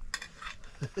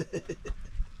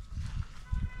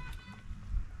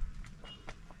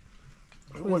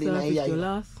 Hold him in Saltfish, your the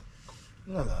last.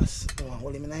 No last. No,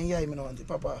 hold him in the eye, I don't want to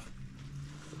pop off.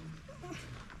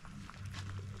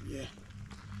 Yeah.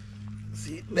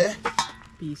 See it there?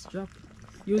 Piece drop.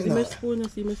 Use the No. mesh spoon, you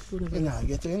see mesh spoon. over there. No,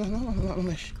 get it. No, not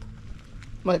mesh.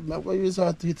 Might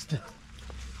resort to it still.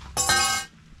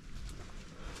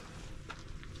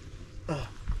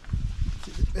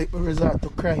 Make me resort to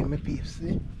crime, my peeps,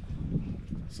 see?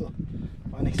 So,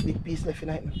 my next big piece left in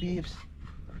it, my peeps.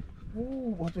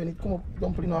 Ooh, but when it come up,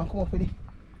 dumpling now, come up with it.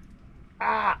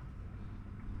 Ah!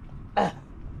 Ah!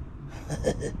 I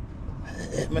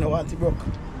don't want it broke.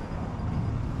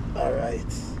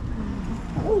 Alright.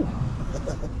 Ooh!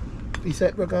 Piece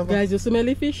it broke over. Guys, you smell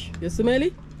the fish? You smell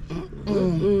it?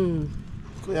 Go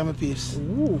here, my peeps.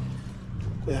 Ooh.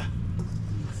 Go here.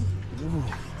 Ooh.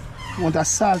 Want a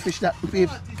saltfish that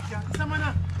peeps.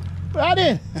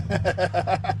 Ready?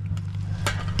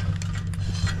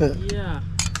 Yeah.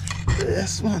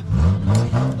 Yes, man.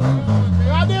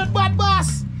 Ready, bad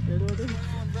boss?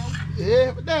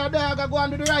 Yeah, there, I gotta go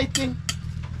and do the right thing.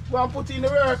 Go and put in the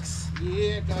works.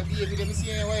 Yeah, because baby, let me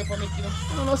see your wife for me, you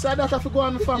know. No, sir, that have to go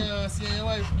on the farm. Yeah, see your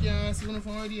wife, can't see one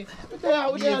from already.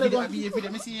 There, they go. Baby,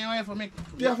 let me see your wife for me.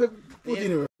 You have to put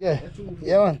in the works.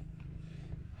 Yeah, man.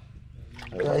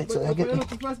 Right, so I get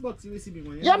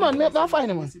me. Yeah, man, I find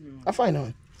him, man. I find him,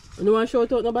 man. You don't want to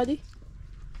shout out nobody?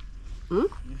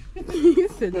 He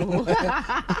said no. You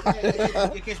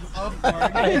catch me off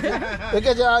guard. You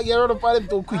catch you run up on him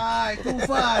too quick. Ah, too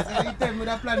fast. Every time with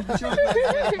a plan to shout.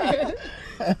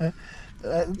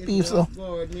 Peeps, so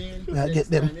I get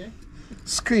them eh?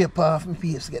 scrape off my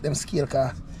peeps, get them scale,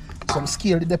 cause some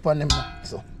scale they dip on them now.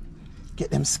 So get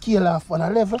them scale off on a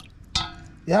level.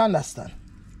 You understand?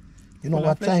 You know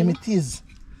what time it is.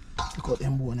 Look out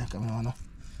them bone come on now.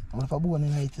 I'm gonna put a bone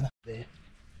in it. There.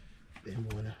 Them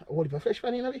bone. A whole heap of flesh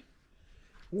pan in it.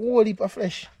 Whole heap of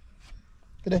flesh.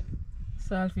 Today.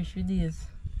 Saltfish for days.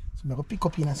 So I'm gonna pick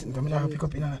up in a second. I'm gonna pick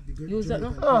up in a Use that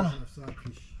now? ah.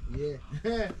 Yeah.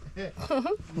 Yeah,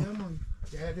 man.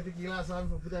 Yeah, I think you last time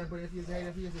put on your face, hide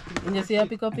your face. And you see a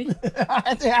pick up it?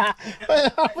 Yeah.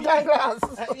 Put on glass.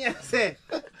 Yes,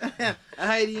 I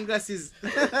hide in glasses. You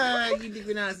think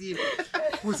we not see him?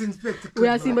 Who's in spectacles? We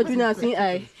are seeing but we not seeing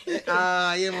eye.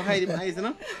 Ah, yeah, man, hide him eyes, you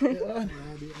know?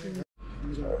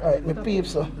 Alright, my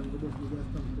peeps, so.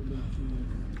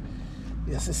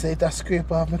 Yes, I say it a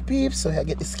scrape off my peeps, so I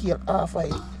get the scale off of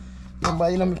it. Remember,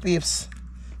 you know, my peeps,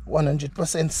 100%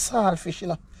 saltfish, you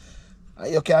know.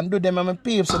 And you can do them and my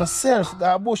peeps yourself,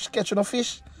 go bush, catch no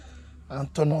fish,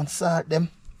 and turn on salt them,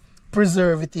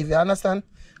 preservative, you understand?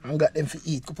 And got them for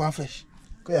eat, cup of flesh.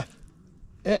 Go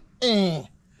here.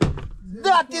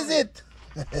 That is it!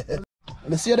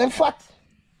 You see them fat?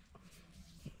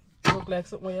 Look like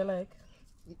something you like.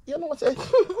 You know what I'm saying?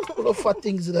 Full of fat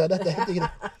things there, that I think.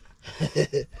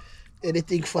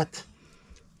 Anything fat.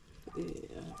 Yeah.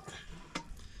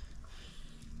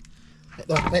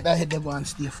 Make that head there go and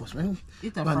stay first, man.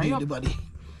 It a fry up. The body.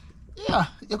 Yeah,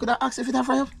 you could have asked if it a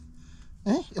fry up.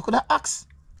 Eh? You could have asked.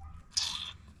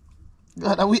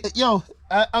 God, yo,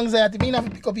 anxiety, me have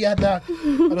to pick up your dog.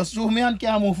 I just show me and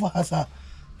can't move faster.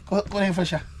 Go in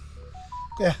fresher.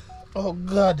 Okay. Oh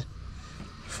God.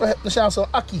 The shell so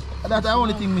acky. That's the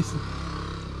only thing missing.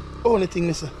 Only thing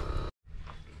missing.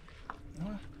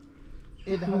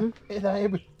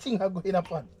 Everything I go in a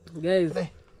pan. Guys,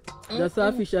 that's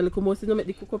a fish I come out to make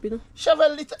the cook up, you know.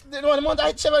 Shovel it, the amount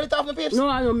I shovel it off my peeps. No,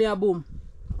 I know me a boom.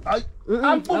 And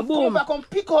boom, come back and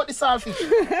pick out the saltfish.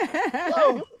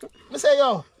 Yo, me say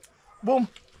yo, boom.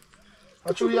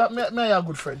 Actually, me a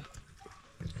good friend.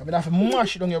 I mean, I have to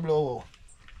mash it on your blow.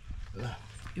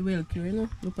 You will cure, you know.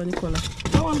 Look on the colour.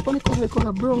 I want to the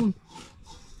colour brown.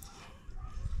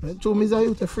 So me say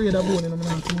you afraid of bone, you know, me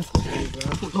not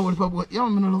put no bone. Yeah,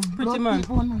 me no love pretty man.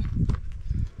 Bone, man.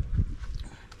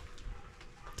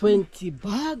 20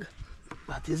 bag.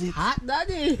 That is it. Hot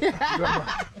daddy.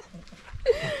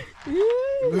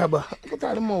 Grab her. Put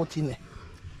all the mouth in there.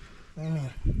 I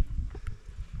mean.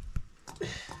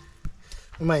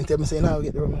 You mind tell me say now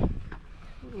get the rum.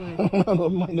 I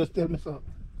don't mind just tell me so.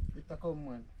 It's a come,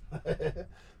 man.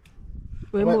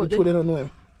 Where Why mouth? the don't know him?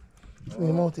 It's the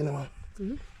mouth in there, man.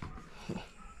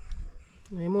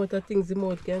 The amount of things the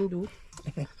mouth can do.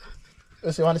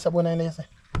 You see what this abone in there, you say?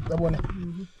 The abone.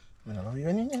 I don't love you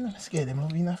when you're scared them. I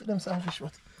love you enough for them saltfish,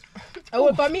 but. I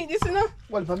will for me this, you know.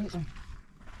 Well, for me, them.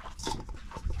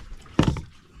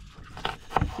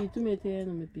 See tomato here,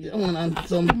 no me pay. Yeah, man, and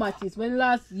some. Matches. When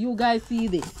last you guys see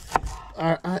this?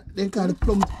 They call it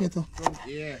plum tomato.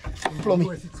 Yeah. Plummy.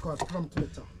 It's called plum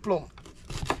tomato. Plum.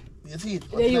 You see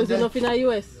it? They use enough in the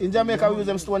US. In Jamaica, we use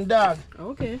them stone dog.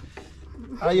 Okay.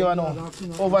 And you know,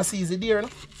 overseas the deer, no?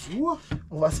 What?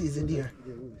 Overseas the deer.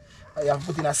 And you have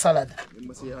put in a salad. You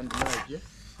must say on the knife, yeah?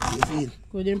 You see it?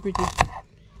 Good and pretty.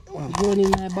 Grown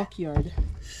in my backyard.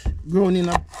 Grown in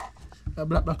a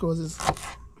black roses.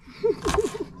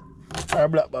 Or a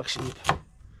black sheep.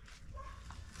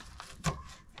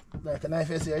 Like a knife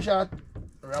you see a shot.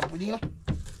 Ramp with you. Yeah,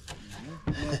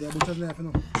 they have butcher's knife, you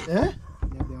know. Eh? Yeah,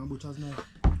 they have butcher's knife.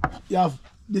 You have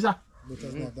this a?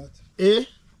 Butcher's knife, that. Eh?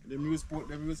 Them use pork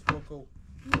out.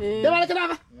 They want to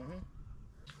get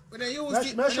When I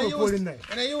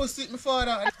use it, my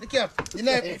father, the cap, the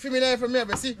knife, feel me knife from me,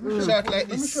 but see, shot like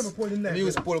this. Let me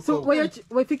use pork So, where you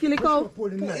kill it out?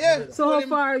 Yeah. So, how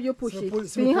far you push it?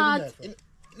 Spin hard?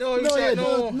 No, you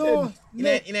shot, no.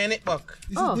 In a neck back.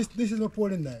 Oh. This is my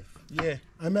pulling knife. Yeah.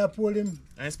 I may pull him.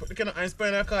 And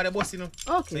spend a car, the bus, you know.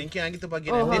 Okay. So you can't get up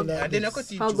again. Oh, And then you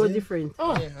cut it. How go different?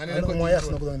 Oh. Yeah, and then you cut it. Yes,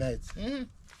 not good night.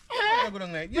 Not good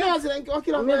night. Yeah, so then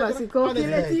okay, Never see cocky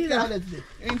lady.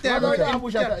 In time ready,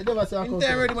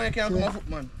 man, you can't come on foot,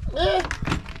 man.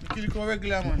 You kill it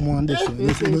regular, man. More on this one.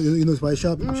 You know, by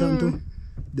shop too.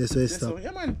 That's where it stop.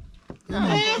 Yeah, man.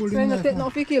 So you not take no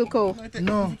for kill cow?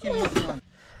 No.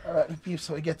 Alright, the peeps,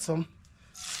 so we get some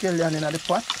scallion in the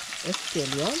pot.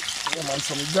 Scallion? Yeah, man,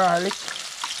 some garlic.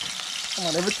 Come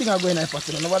on, everything I go in the pot.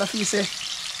 You know, nobody feel say,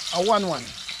 I want one.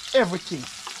 Everything.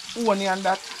 Onion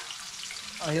that.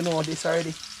 And you know this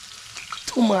already.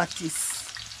 Tomatoes.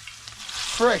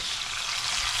 Fresh.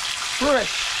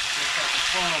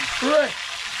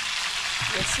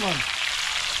 Yes, man.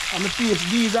 And the peeps,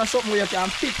 these are something where you can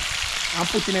pick and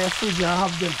put in your fridge and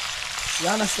have them. You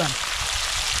understand?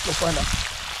 Look on that.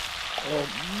 Oh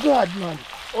God, man.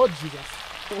 Oh Jesus.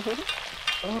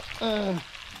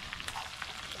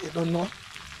 You don't know.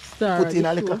 Star Put in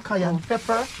a little cayenne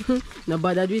pepper. No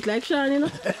bother do it like Sean, you know.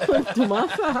 Too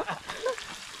much.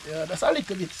 Yeah, that's a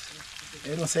little bit.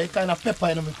 You know, say kind of pepper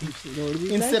in my peeps.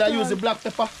 Instead of use the black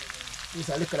pepper, use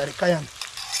a little of the cayenne.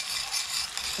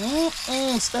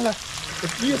 Stella.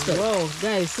 You smell it. Wow,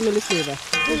 guys, smell the flavor.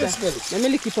 You smell it. Let me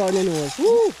lick it on the nose.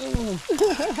 Woo.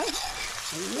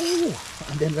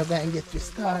 And then we're going to get your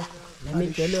star. Let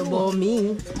me tell you about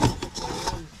me.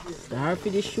 Star for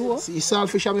the show. See,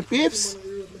 saltfish are my peeps.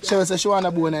 She was a show on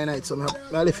a bone night, so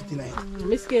I left it tonight.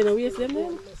 Miss Kay, no waste them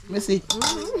then? Me see.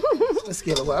 Me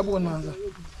scale what a bone man.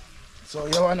 So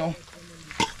you want to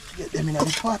get them in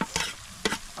the pot.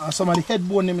 And some of the head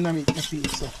bone them in the meat, my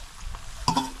peeps. So.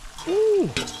 Ooh.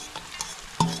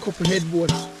 Couple head bone.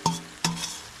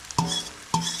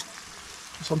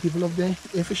 Some people love the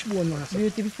fish bone, man. So.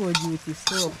 Beauty before duty,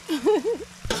 so.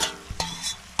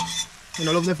 You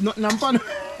don't love nothing on pan.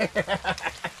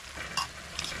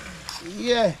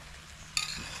 Yeah.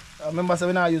 I remember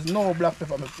saying I use no black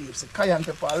pepper, my peeps. Cayenne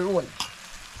pepper alone.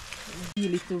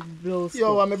 Really to blow.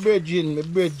 Yo, I'm a bread gin,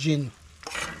 Bread gin,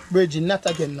 not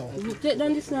again now. Take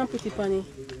down this now, pretty panny.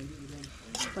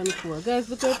 Panny four. Guys,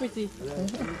 look how pretty.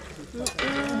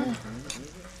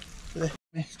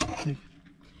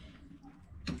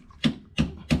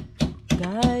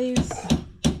 Guys,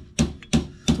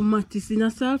 tomatoes in a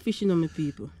saltfish, you know, my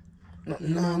people. No. A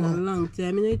long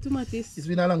time, you know, tomatoes. It's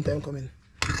been a long time coming.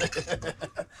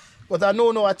 But I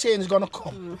know a change gonna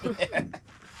come.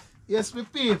 Yes, my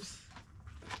peeps.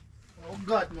 Oh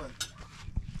God, man.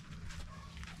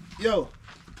 Yo.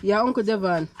 Yeah, Uncle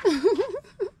Devon.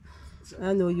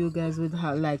 I know you guys would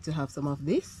like to have some of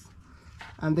this.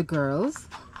 And the girls.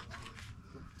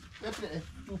 Definitely.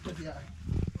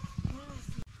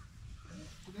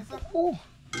 Oh.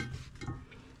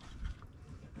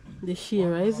 The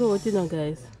shearer is out, you know,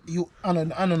 guys. I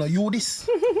don't know, you this.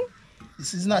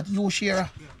 This is not you, shearer.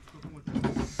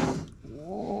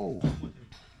 Whoa.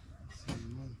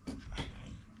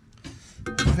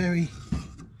 Very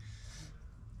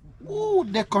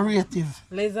decorative.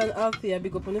 Les and Althea,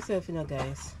 big up on yourself, you know,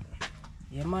 guys.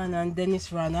 Yeah, man, and Denise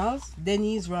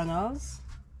Ronalds.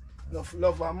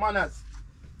 Love and manners.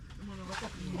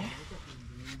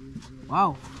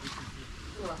 Wow.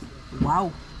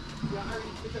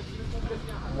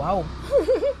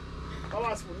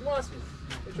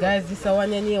 Guys, this is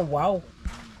one in here. Wow.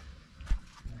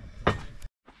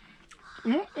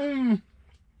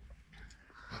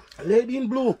 Lady in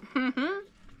blue.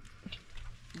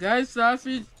 Guys,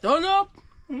 sausage, turn up.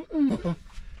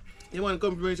 You want to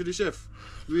compliment to the chef?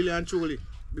 Really and truly.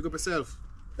 Big up yourself.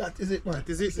 That is it, man. That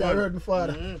is it, I man. heard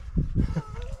before.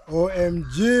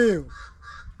 OMG.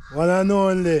 One and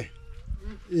only.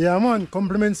 Yeah, man.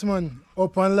 Compliments, man.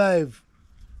 Up and live.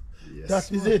 Yes,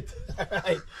 that is it.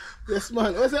 Yes,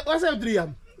 man. What's up,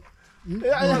 Driam?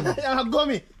 I'm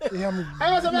gummy.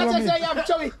 I was about to say I'm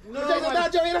chowy. No, check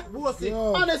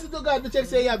chowy. Honestly to God, the check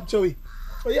say I'm chowy.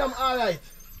 But yeah, I'm alright.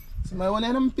 So my one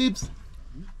of them peeps.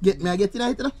 I get it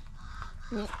right now.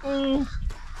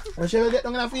 What shall we get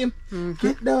down on him?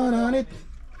 Get down on it.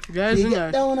 Guys,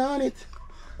 get down on it.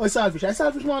 Oh, saltfish. I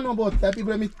saltfish man know about that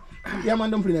people meet. Yeah, man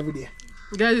dumpling every day.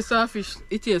 Guys, the saltfish,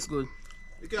 it tastes good.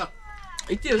 Okay.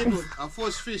 It tastes good. A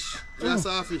first fish, that's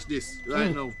saltfish this,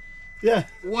 right now. Yeah.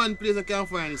 One place I can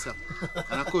find this up.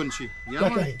 In a country. Yeah,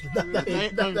 That's man.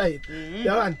 right. That's right.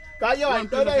 Yeah, man. Because you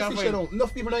want to fish, you know.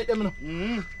 Enough people like them, you know.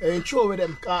 And throw with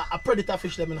them. Because a predator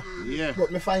fish them, you know. Yeah.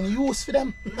 But me find use for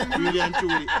them. Really and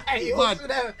truly. Use for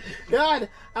them. God,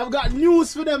 I've got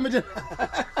news for them. You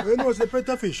know it's the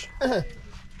predator fish. I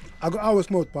got our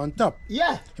smoked on top.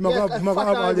 Yeah. You might have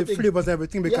all the flavors and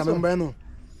everything because remember, you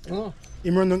know.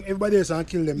 him run down everybody else and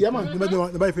kill them. Yeah, man. Everybody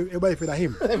afraid of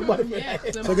him. Everybody.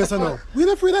 So guess what now? We're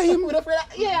not afraid of him. We're afraid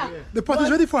of, yeah. The pot is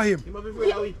ready for him.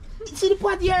 See the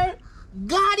pot here?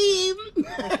 Got him!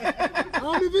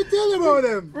 I'll even tell you about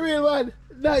them. Real one.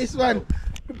 Nice one.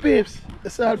 The peeps. The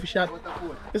saltfish shot.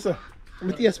 Yes, sir. I'm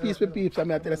going to taste piece with peeps. I'm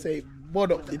going to say,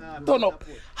 bud up, turn up.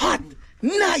 Hot.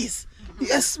 Nice.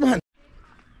 Yes, man.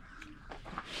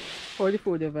 How the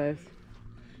food device?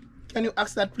 Can you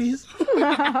ask that, please?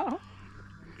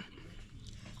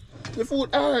 The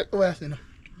food, alright. Oh, I say no.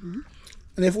 And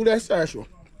the food is star show.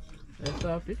 That's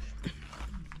saltfish.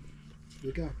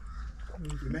 You can.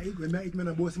 When I eat, man,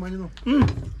 I boss man, you know.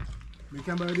 You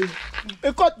can buy this.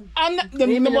 You cut, and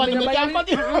them man, they can't cut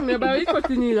it. Me buy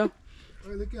cut it neither.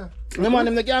 The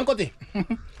man, they can't cut it.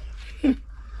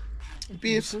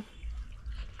 Peeps.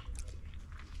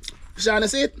 Shana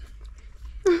see it?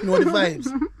 Know the vibes.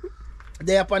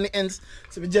 They up on the ends,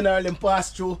 so we generally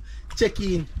pass through, check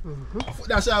in.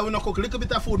 That's why we don't cook a little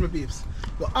bit of food, my peeps.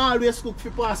 We always cook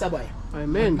for pass by.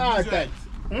 Amen. All right.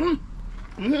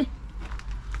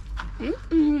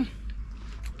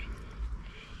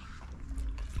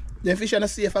 The fish are not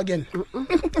safe again. Man.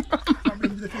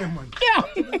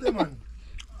 Yeah. Man.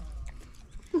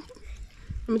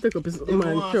 Let me take up his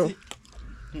man show.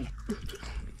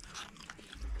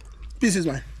 Peace is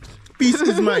mine. Peace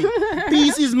is mine.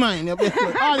 Peace is mine.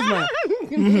 All is mine.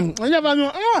 You never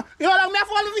know. You don't like me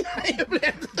fall behind your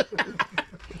plate.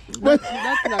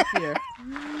 That's not fair.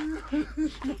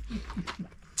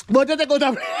 But you take out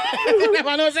of you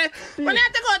never know, say. When you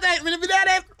take out of it, be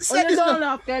there, set this don't now.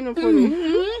 laugh kind of funny.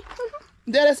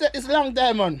 There, set this long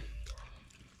time, man.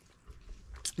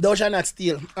 Thou shall not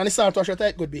steal. And the salt washer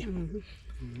tight could be.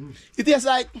 It tastes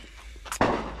like.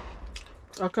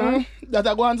 Okay. That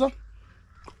I go on, so.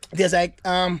 It tastes like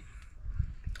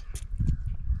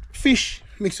fish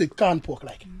mixed with corn pork,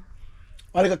 like.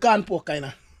 Or like a corn pork kind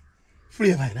of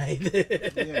flavor in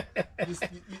it. Yeah.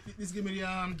 This give me the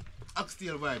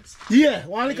oxtail vibes. Yeah,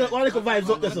 one little vibes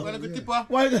up there, so. One little tipper.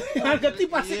 One little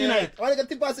tipper sitting in it. One little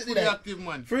tipper sitting in Fully it. active,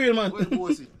 man. For real, man. Well,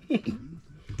 bossy.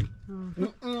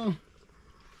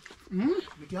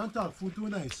 You can't talk, food too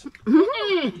nice.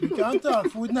 You can't talk,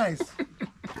 food nice.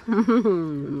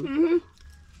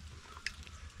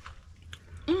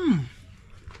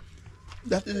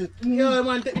 That is it. Yo,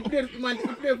 man, take the plate, man. Take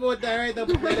the plate for that right up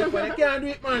there, man. You can't do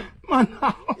it, man. Man,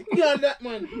 You can't do that,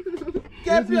 man.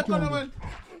 Can't play corner, man.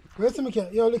 Where's the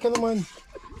mechanic? Yo, look at the man.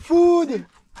 Food!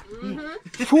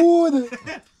 Food!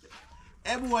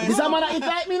 Hey, boy. this a man that eat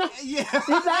like me, no? Yeah. Eat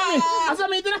like me. That's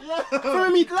what I eat, no? For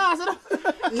me, eat last, no?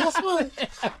 Yes, man.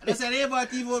 They said they about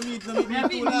Evo meat, no meat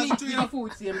too last two, you know.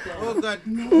 Food same time. Oh, God.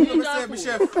 I'm say, my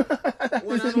chef.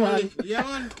 One and only. Yeah,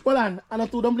 man. Hold on, and a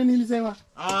two dumpling in the same one.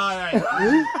 All right.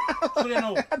 Put it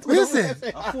now. What you say?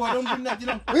 A four dumpling that, you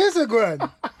know. What you say, Grand?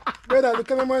 Brother,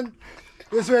 look at the man.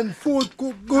 It's when food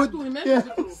cook good. Yeah.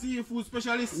 Seafood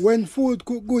specialist. When food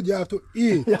cook good, you have to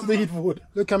eat. You have to eat food.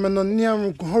 Look at me, no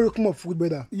near hurry come up food,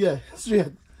 brother. Yeah,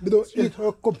 straight. We don't eat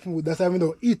her cup food, that's why we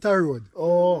don't eat her road.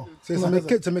 Oh. So I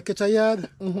catch a yard,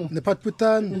 the pot put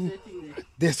on,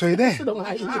 that's why there. Don't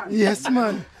I eat it? Yes,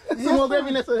 man. Some more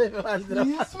gravy next to it.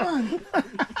 Yes, man.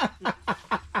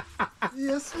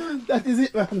 Yes, man. That is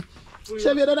it, man.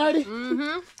 Chef, you done already?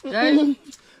 Right?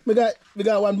 We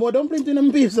got one more dumpling to them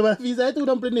beef, so if he's two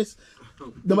dumplings,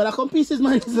 the man come pieces,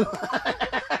 man.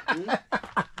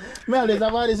 Me always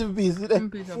have all this piece.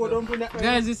 Four dumpling that, man.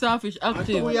 Guys, this saltfish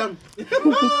active.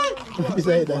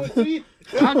 Beside that.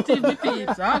 Active, the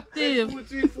peeps. Active.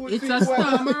 Food It's a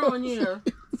storm around here.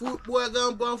 Food boy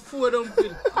gone for four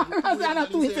dumpling. That's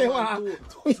not two, say one.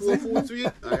 Two food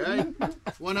sweet. Alright.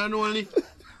 One and only.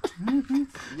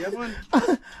 Yeah, man.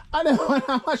 I don't want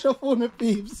to mash up food, my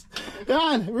peeps.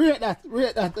 Man, rate that.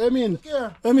 I mean,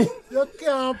 Yeah. you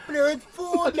can't play with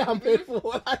food. can't pay for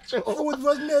all that show. Food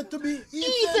was made to be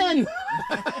Eaten! eaten.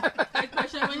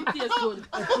 Especially when it tastes good.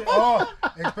 Oh,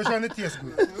 especially when it tastes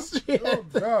good. Straight. Oh,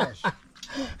 gosh.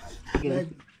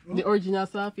 The original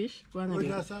saltfish. Go on What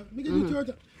again. is that? Make it do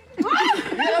it.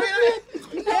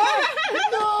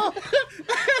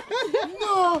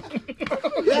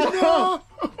 No.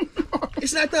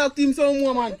 It's not talk to him some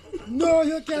more, man. No,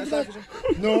 you can't do that.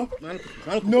 No.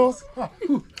 No.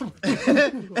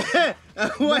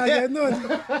 Nah, get none.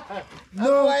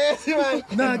 No.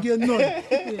 Nah, get none.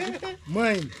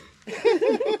 Mine.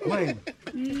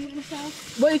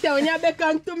 But you say when you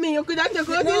beckon to me, you could have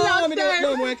taken out the last time.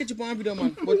 No, I catch you on video,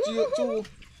 man. But you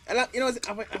know, I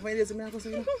find this, I go say,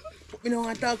 you know, put me no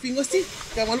one talk finger, see?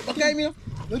 Come on, look back at me, you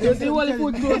know. You see all the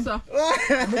food closer.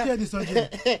 Let me tell you this again.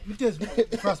 Let me tell you,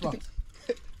 fast back.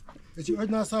 It's the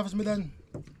original surface, me then.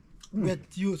 get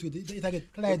used with it. It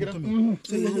get glided to me.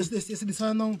 So you see this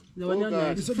one now? The one you're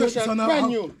doing.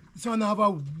 This one have a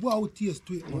wow taste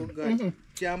to it, man. Oh God.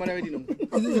 Can't already know.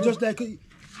 It's just like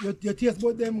your taste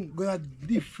about them go a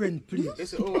different place.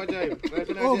 It's overdrive.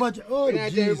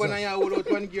 Jesus. When I hold out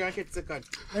 1 gear and catch second.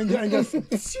 And just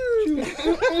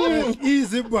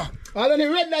easy, bro. I don't need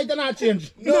red light and not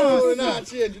change. No, not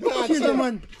change. Not Change, change.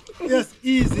 man. Yes,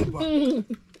 easy, bro.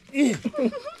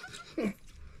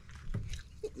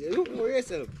 You look for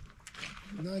yourself.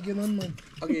 Now again on, man.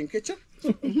 Again, catch up.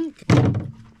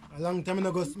 A long time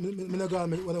I go when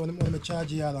I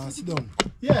charge you and sit down.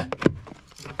 Yeah.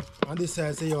 And this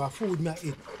side say, yo, food me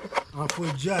eat. And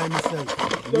food joy myself.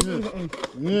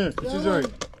 Yeah, this is right.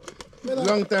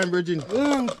 Long time, Virgin.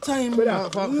 Long time, brother.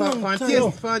 For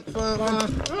taste.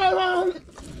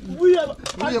 We have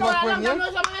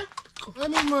I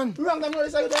mean, man. wrong time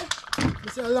notice there.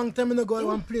 It's a long time I go to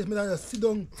one place, I just sit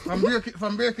down.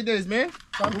 From breaking days, man.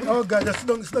 Oh God, just sit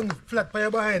down flat by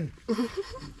your behind.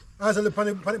 And so look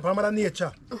on Mother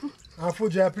Nature. And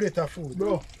food your plate of food.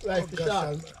 Bro, life is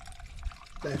short.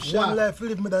 One life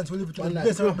live me than to live it to the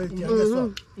best of my ability. And guess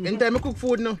what? Anytime I cook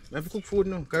food now, I have to cook food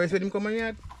now. Because when him come on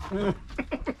yard, you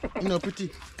know,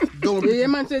 pretty. Don't Yeah,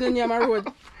 man saying in my road.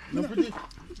 no pretty.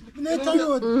 Nature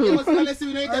road. You must honestly,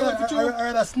 you know, it's a for I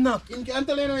had a snack. you can't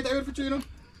tell you know it's a for you know.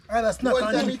 I had a snack One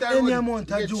time and it eat a any road,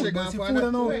 amount of get juice. check But and see find food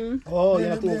out. now. Oh,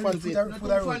 yeah, too fancy.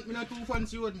 We're not too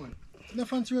fancy road, man. No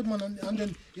fancy road, man. And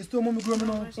then it's still mommy grow me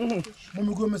now.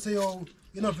 Mommy grow me say, yo,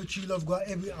 you know, if you love go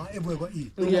everywhere go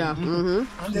eat. Yeah.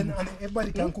 And then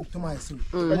everybody can cook to my soup.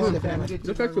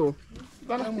 Look at you.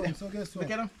 So guess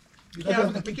what? We can't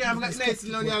have got nice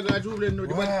in the other jubilant no.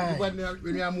 The one when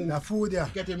we are moving. The food, yeah.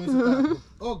 Get him in.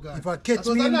 Oh God. If I catch That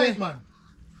was me a in night, there, man.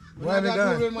 why we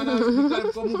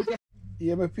gone?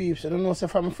 Yeah, my peeps, I don't know say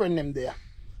from a friend them there.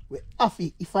 We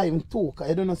happy if I even talk.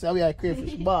 I don't know say we are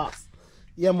crayfish boss.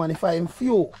 Yeah man, if I am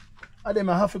few, I them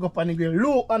I have to go up on the grill.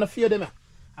 Low and a few of them.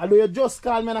 Although you just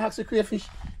call me and ask the crayfish,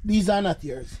 these are not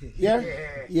yours. Yeah?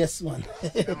 Yes man.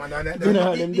 Yeah, man, You know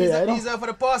how them there, These are for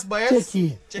the past buyers. check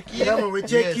in. Check in. yeah, man, we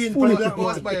check in for for the that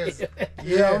past one. buyers.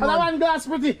 Yeah, And I man. want glass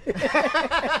pretty.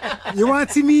 You want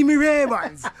to see me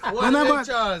Ray-Bans? One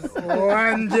lectures.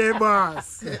 One J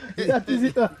boss. That is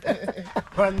it.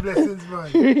 One blessings, man.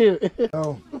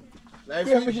 Oh,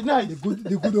 Crayfish is nice.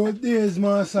 the good old days,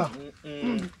 man, sir.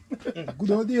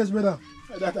 Good old days, brother.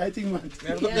 That I think man.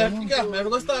 I'm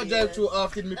going to start drive through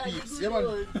after me peeps. Yeah,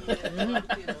 man.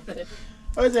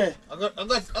 What is it? I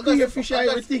got Crayfish are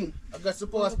everything. I got to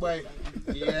pass by.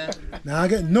 Yeah. Now I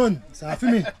get none. So for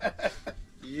me.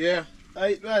 Yeah.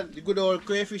 Alright man. The good old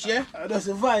crayfish, yeah? That's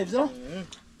the vibes, huh?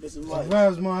 That's the vibes.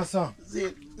 Vibes, man, sir.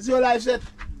 See your life set.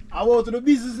 I go to the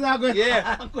business now.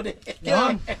 Yeah.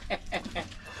 Yeah.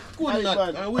 Could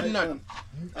not. I would not.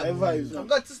 I vibes, I man.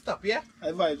 got to stop, yeah?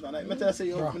 I vibes, man. I tell you, say,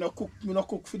 yo, me no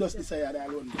cook for us this side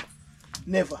alone.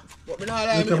 Never. But me not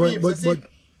like Okay, me peeps, you see?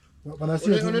 but when I see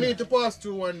You it, need to pass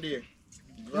through one day.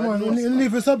 yeah, man, you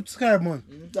need to subscribe, man.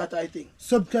 That I think.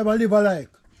 Subscribe and leave a like.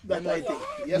 That I think.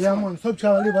 Yes, Yeah, man.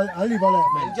 Subscribe and leave a like,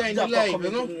 man. Join the Jump live, up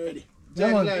you know? already. Join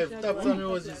the man. live. Tap some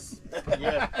roses.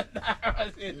 Yeah.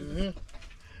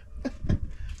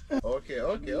 Okay.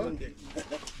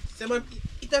 Say, man,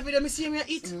 eat a video, me see me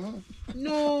eat. No.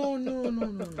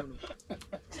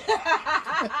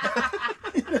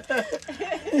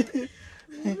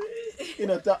 You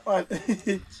know that one.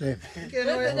 Say. Okay,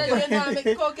 no,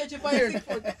 Make cow catch you for your 6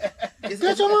 foot.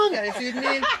 Catch him, man. Yeah, you see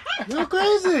me? You're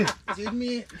crazy. See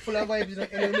me? Full of vibes, you know?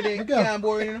 Every day, Okay. can't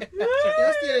boring, you know?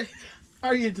 Just stay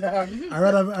Are you done? I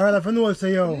rather know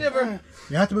say yo. there. Never.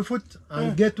 You have to be foot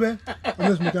and get where. And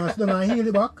just make us sit down and heel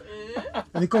it back.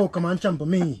 And the cow come and champ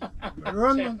me.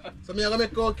 Run, man. So me, I'm gonna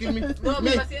make cow kill me. No,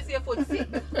 Me. me say foot sick.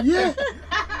 Yeah.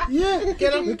 Yeah.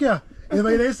 Get him. Look here. You know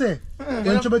what they say?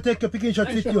 When trouble take your picking shot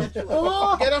with you.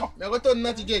 Oh. Get him. I'm gonna turn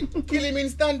that again. Kill him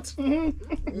instant.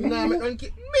 Nah, me don't kill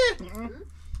me.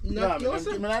 Nah, Not me don't yourself.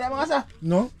 kill me like that, man.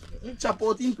 No. Chop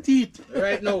out in teeth.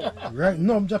 Right now. Right.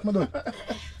 No, I'm Jack Madon.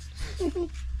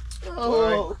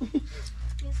 Oh.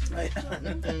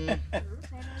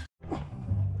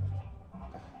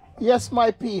 Yes, my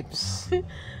peeps.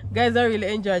 Guys, I really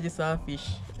enjoy this Saltfish.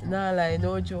 Nah lie,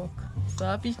 no joke.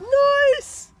 Saltfish,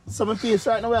 nice! Some peeps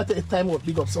right now we have to take time out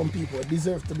big up some people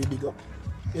deserve to be big up.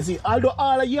 You see, although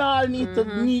all of y'all need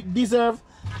to deserve,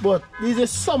 but these are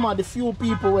some of the few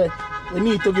people where we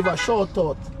need to give a shout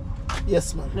out.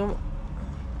 Yes, man. No.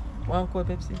 One cold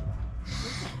Pepsi.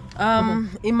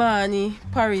 Imani,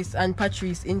 Paris, and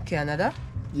Patrice in Canada.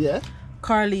 Yeah.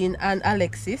 Carlene and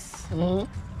Alexis.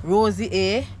 Rosie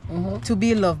A. To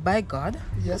be loved by God.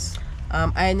 Yes.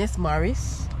 Ines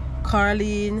Morris.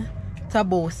 Carlene,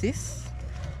 Tabosis,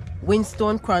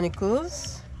 Winstone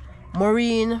Chronicles,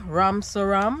 Maureen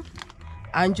Ramsoram,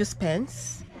 Andrew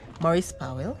Spence, Maurice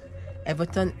Powell,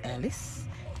 Everton Ellis,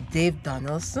 Dave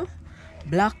Donaldson,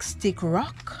 Black Stick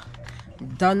Rock,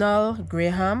 Donald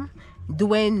Graham,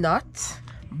 Dwayne Knott,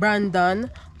 Brandon,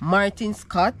 Martin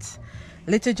Scott,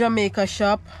 Little Jamaica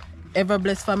Shop,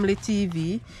 Everblessed Family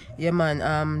TV, yeah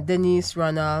man, Denise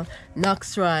Ronald,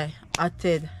 Knox Roy,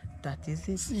 Ated, that is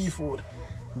it. Seafood.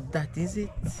 That is it.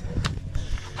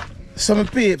 So my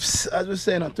peeps, as we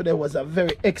saying, today was a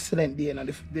very excellent day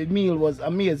and the meal was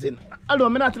amazing. Although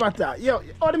me not matter. Yo,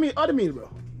 all the meal, bro.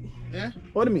 Yeah?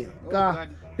 All the meal. Oh,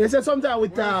 God. They said sometimes we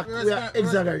talk, we are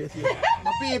exaggerating.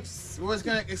 My peeps, what's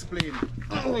gonna explain?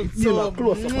 It's so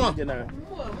close up, general.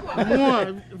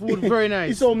 Food very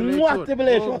nice. It's so much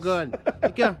delicious. Oh God.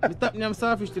 Okay, we tap them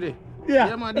Saltfish today. Yeah.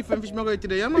 Yeah man, different fish I go eat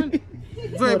today, yeah man.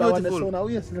 Very beautiful.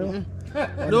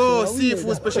 No,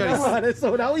 seafood specialist. That's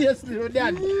so now yesterday,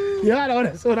 Dad. Yeah,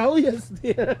 that's so now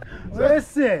yesterday. Let's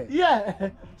say. Yeah.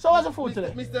 So what's the food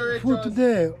today? Mr. Ray Food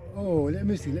today. Oh, let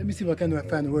me see. Let me see if I can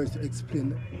find words to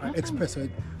explain or express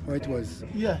how it was.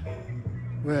 Yeah.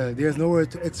 Well, there's no word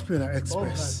to explain or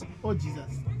express. Oh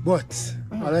Jesus. But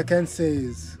all I can say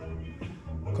is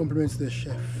compliments to the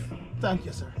chef. Thank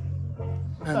you, sir.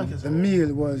 And Thank you, sir. the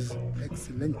meal was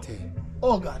excellente.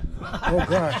 Oh God. Oh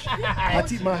gosh. I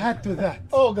tip my hat to that.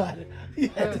 Oh God. Yeah.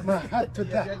 I tip my hat to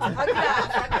that.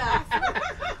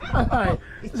 Alright.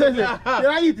 So, did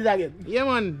I eat it again? Yeah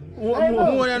man,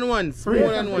 more than once. More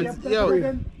than once.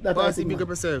 Yo, Bossy, big up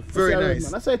yourself. Very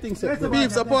nice. That's what I think, sir.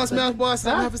 Beef, so pass me off, boss.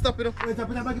 I have to stop it up.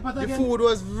 The food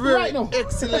was very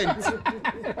excellent.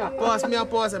 Pass me and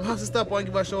pass. I have to stop and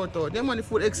give a shout out. Yeah man, the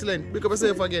food excellent. Big up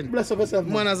yourself again. Bless up yourself,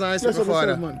 man. Manners and respect Bless up for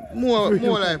father. yourself, man.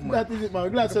 More life, man. That is it, man. We're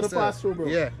glad to pass through, bro.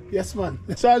 Yeah. Yes, man.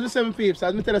 So as we say, my peeps,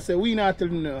 as we tell us, we not tell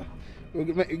them no. We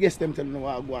guess them tell them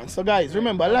what go on. So guys,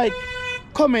 remember, like,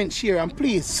 comment, share, and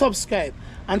please subscribe.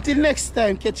 Until next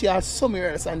time, catch you all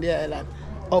somewhere else on the island.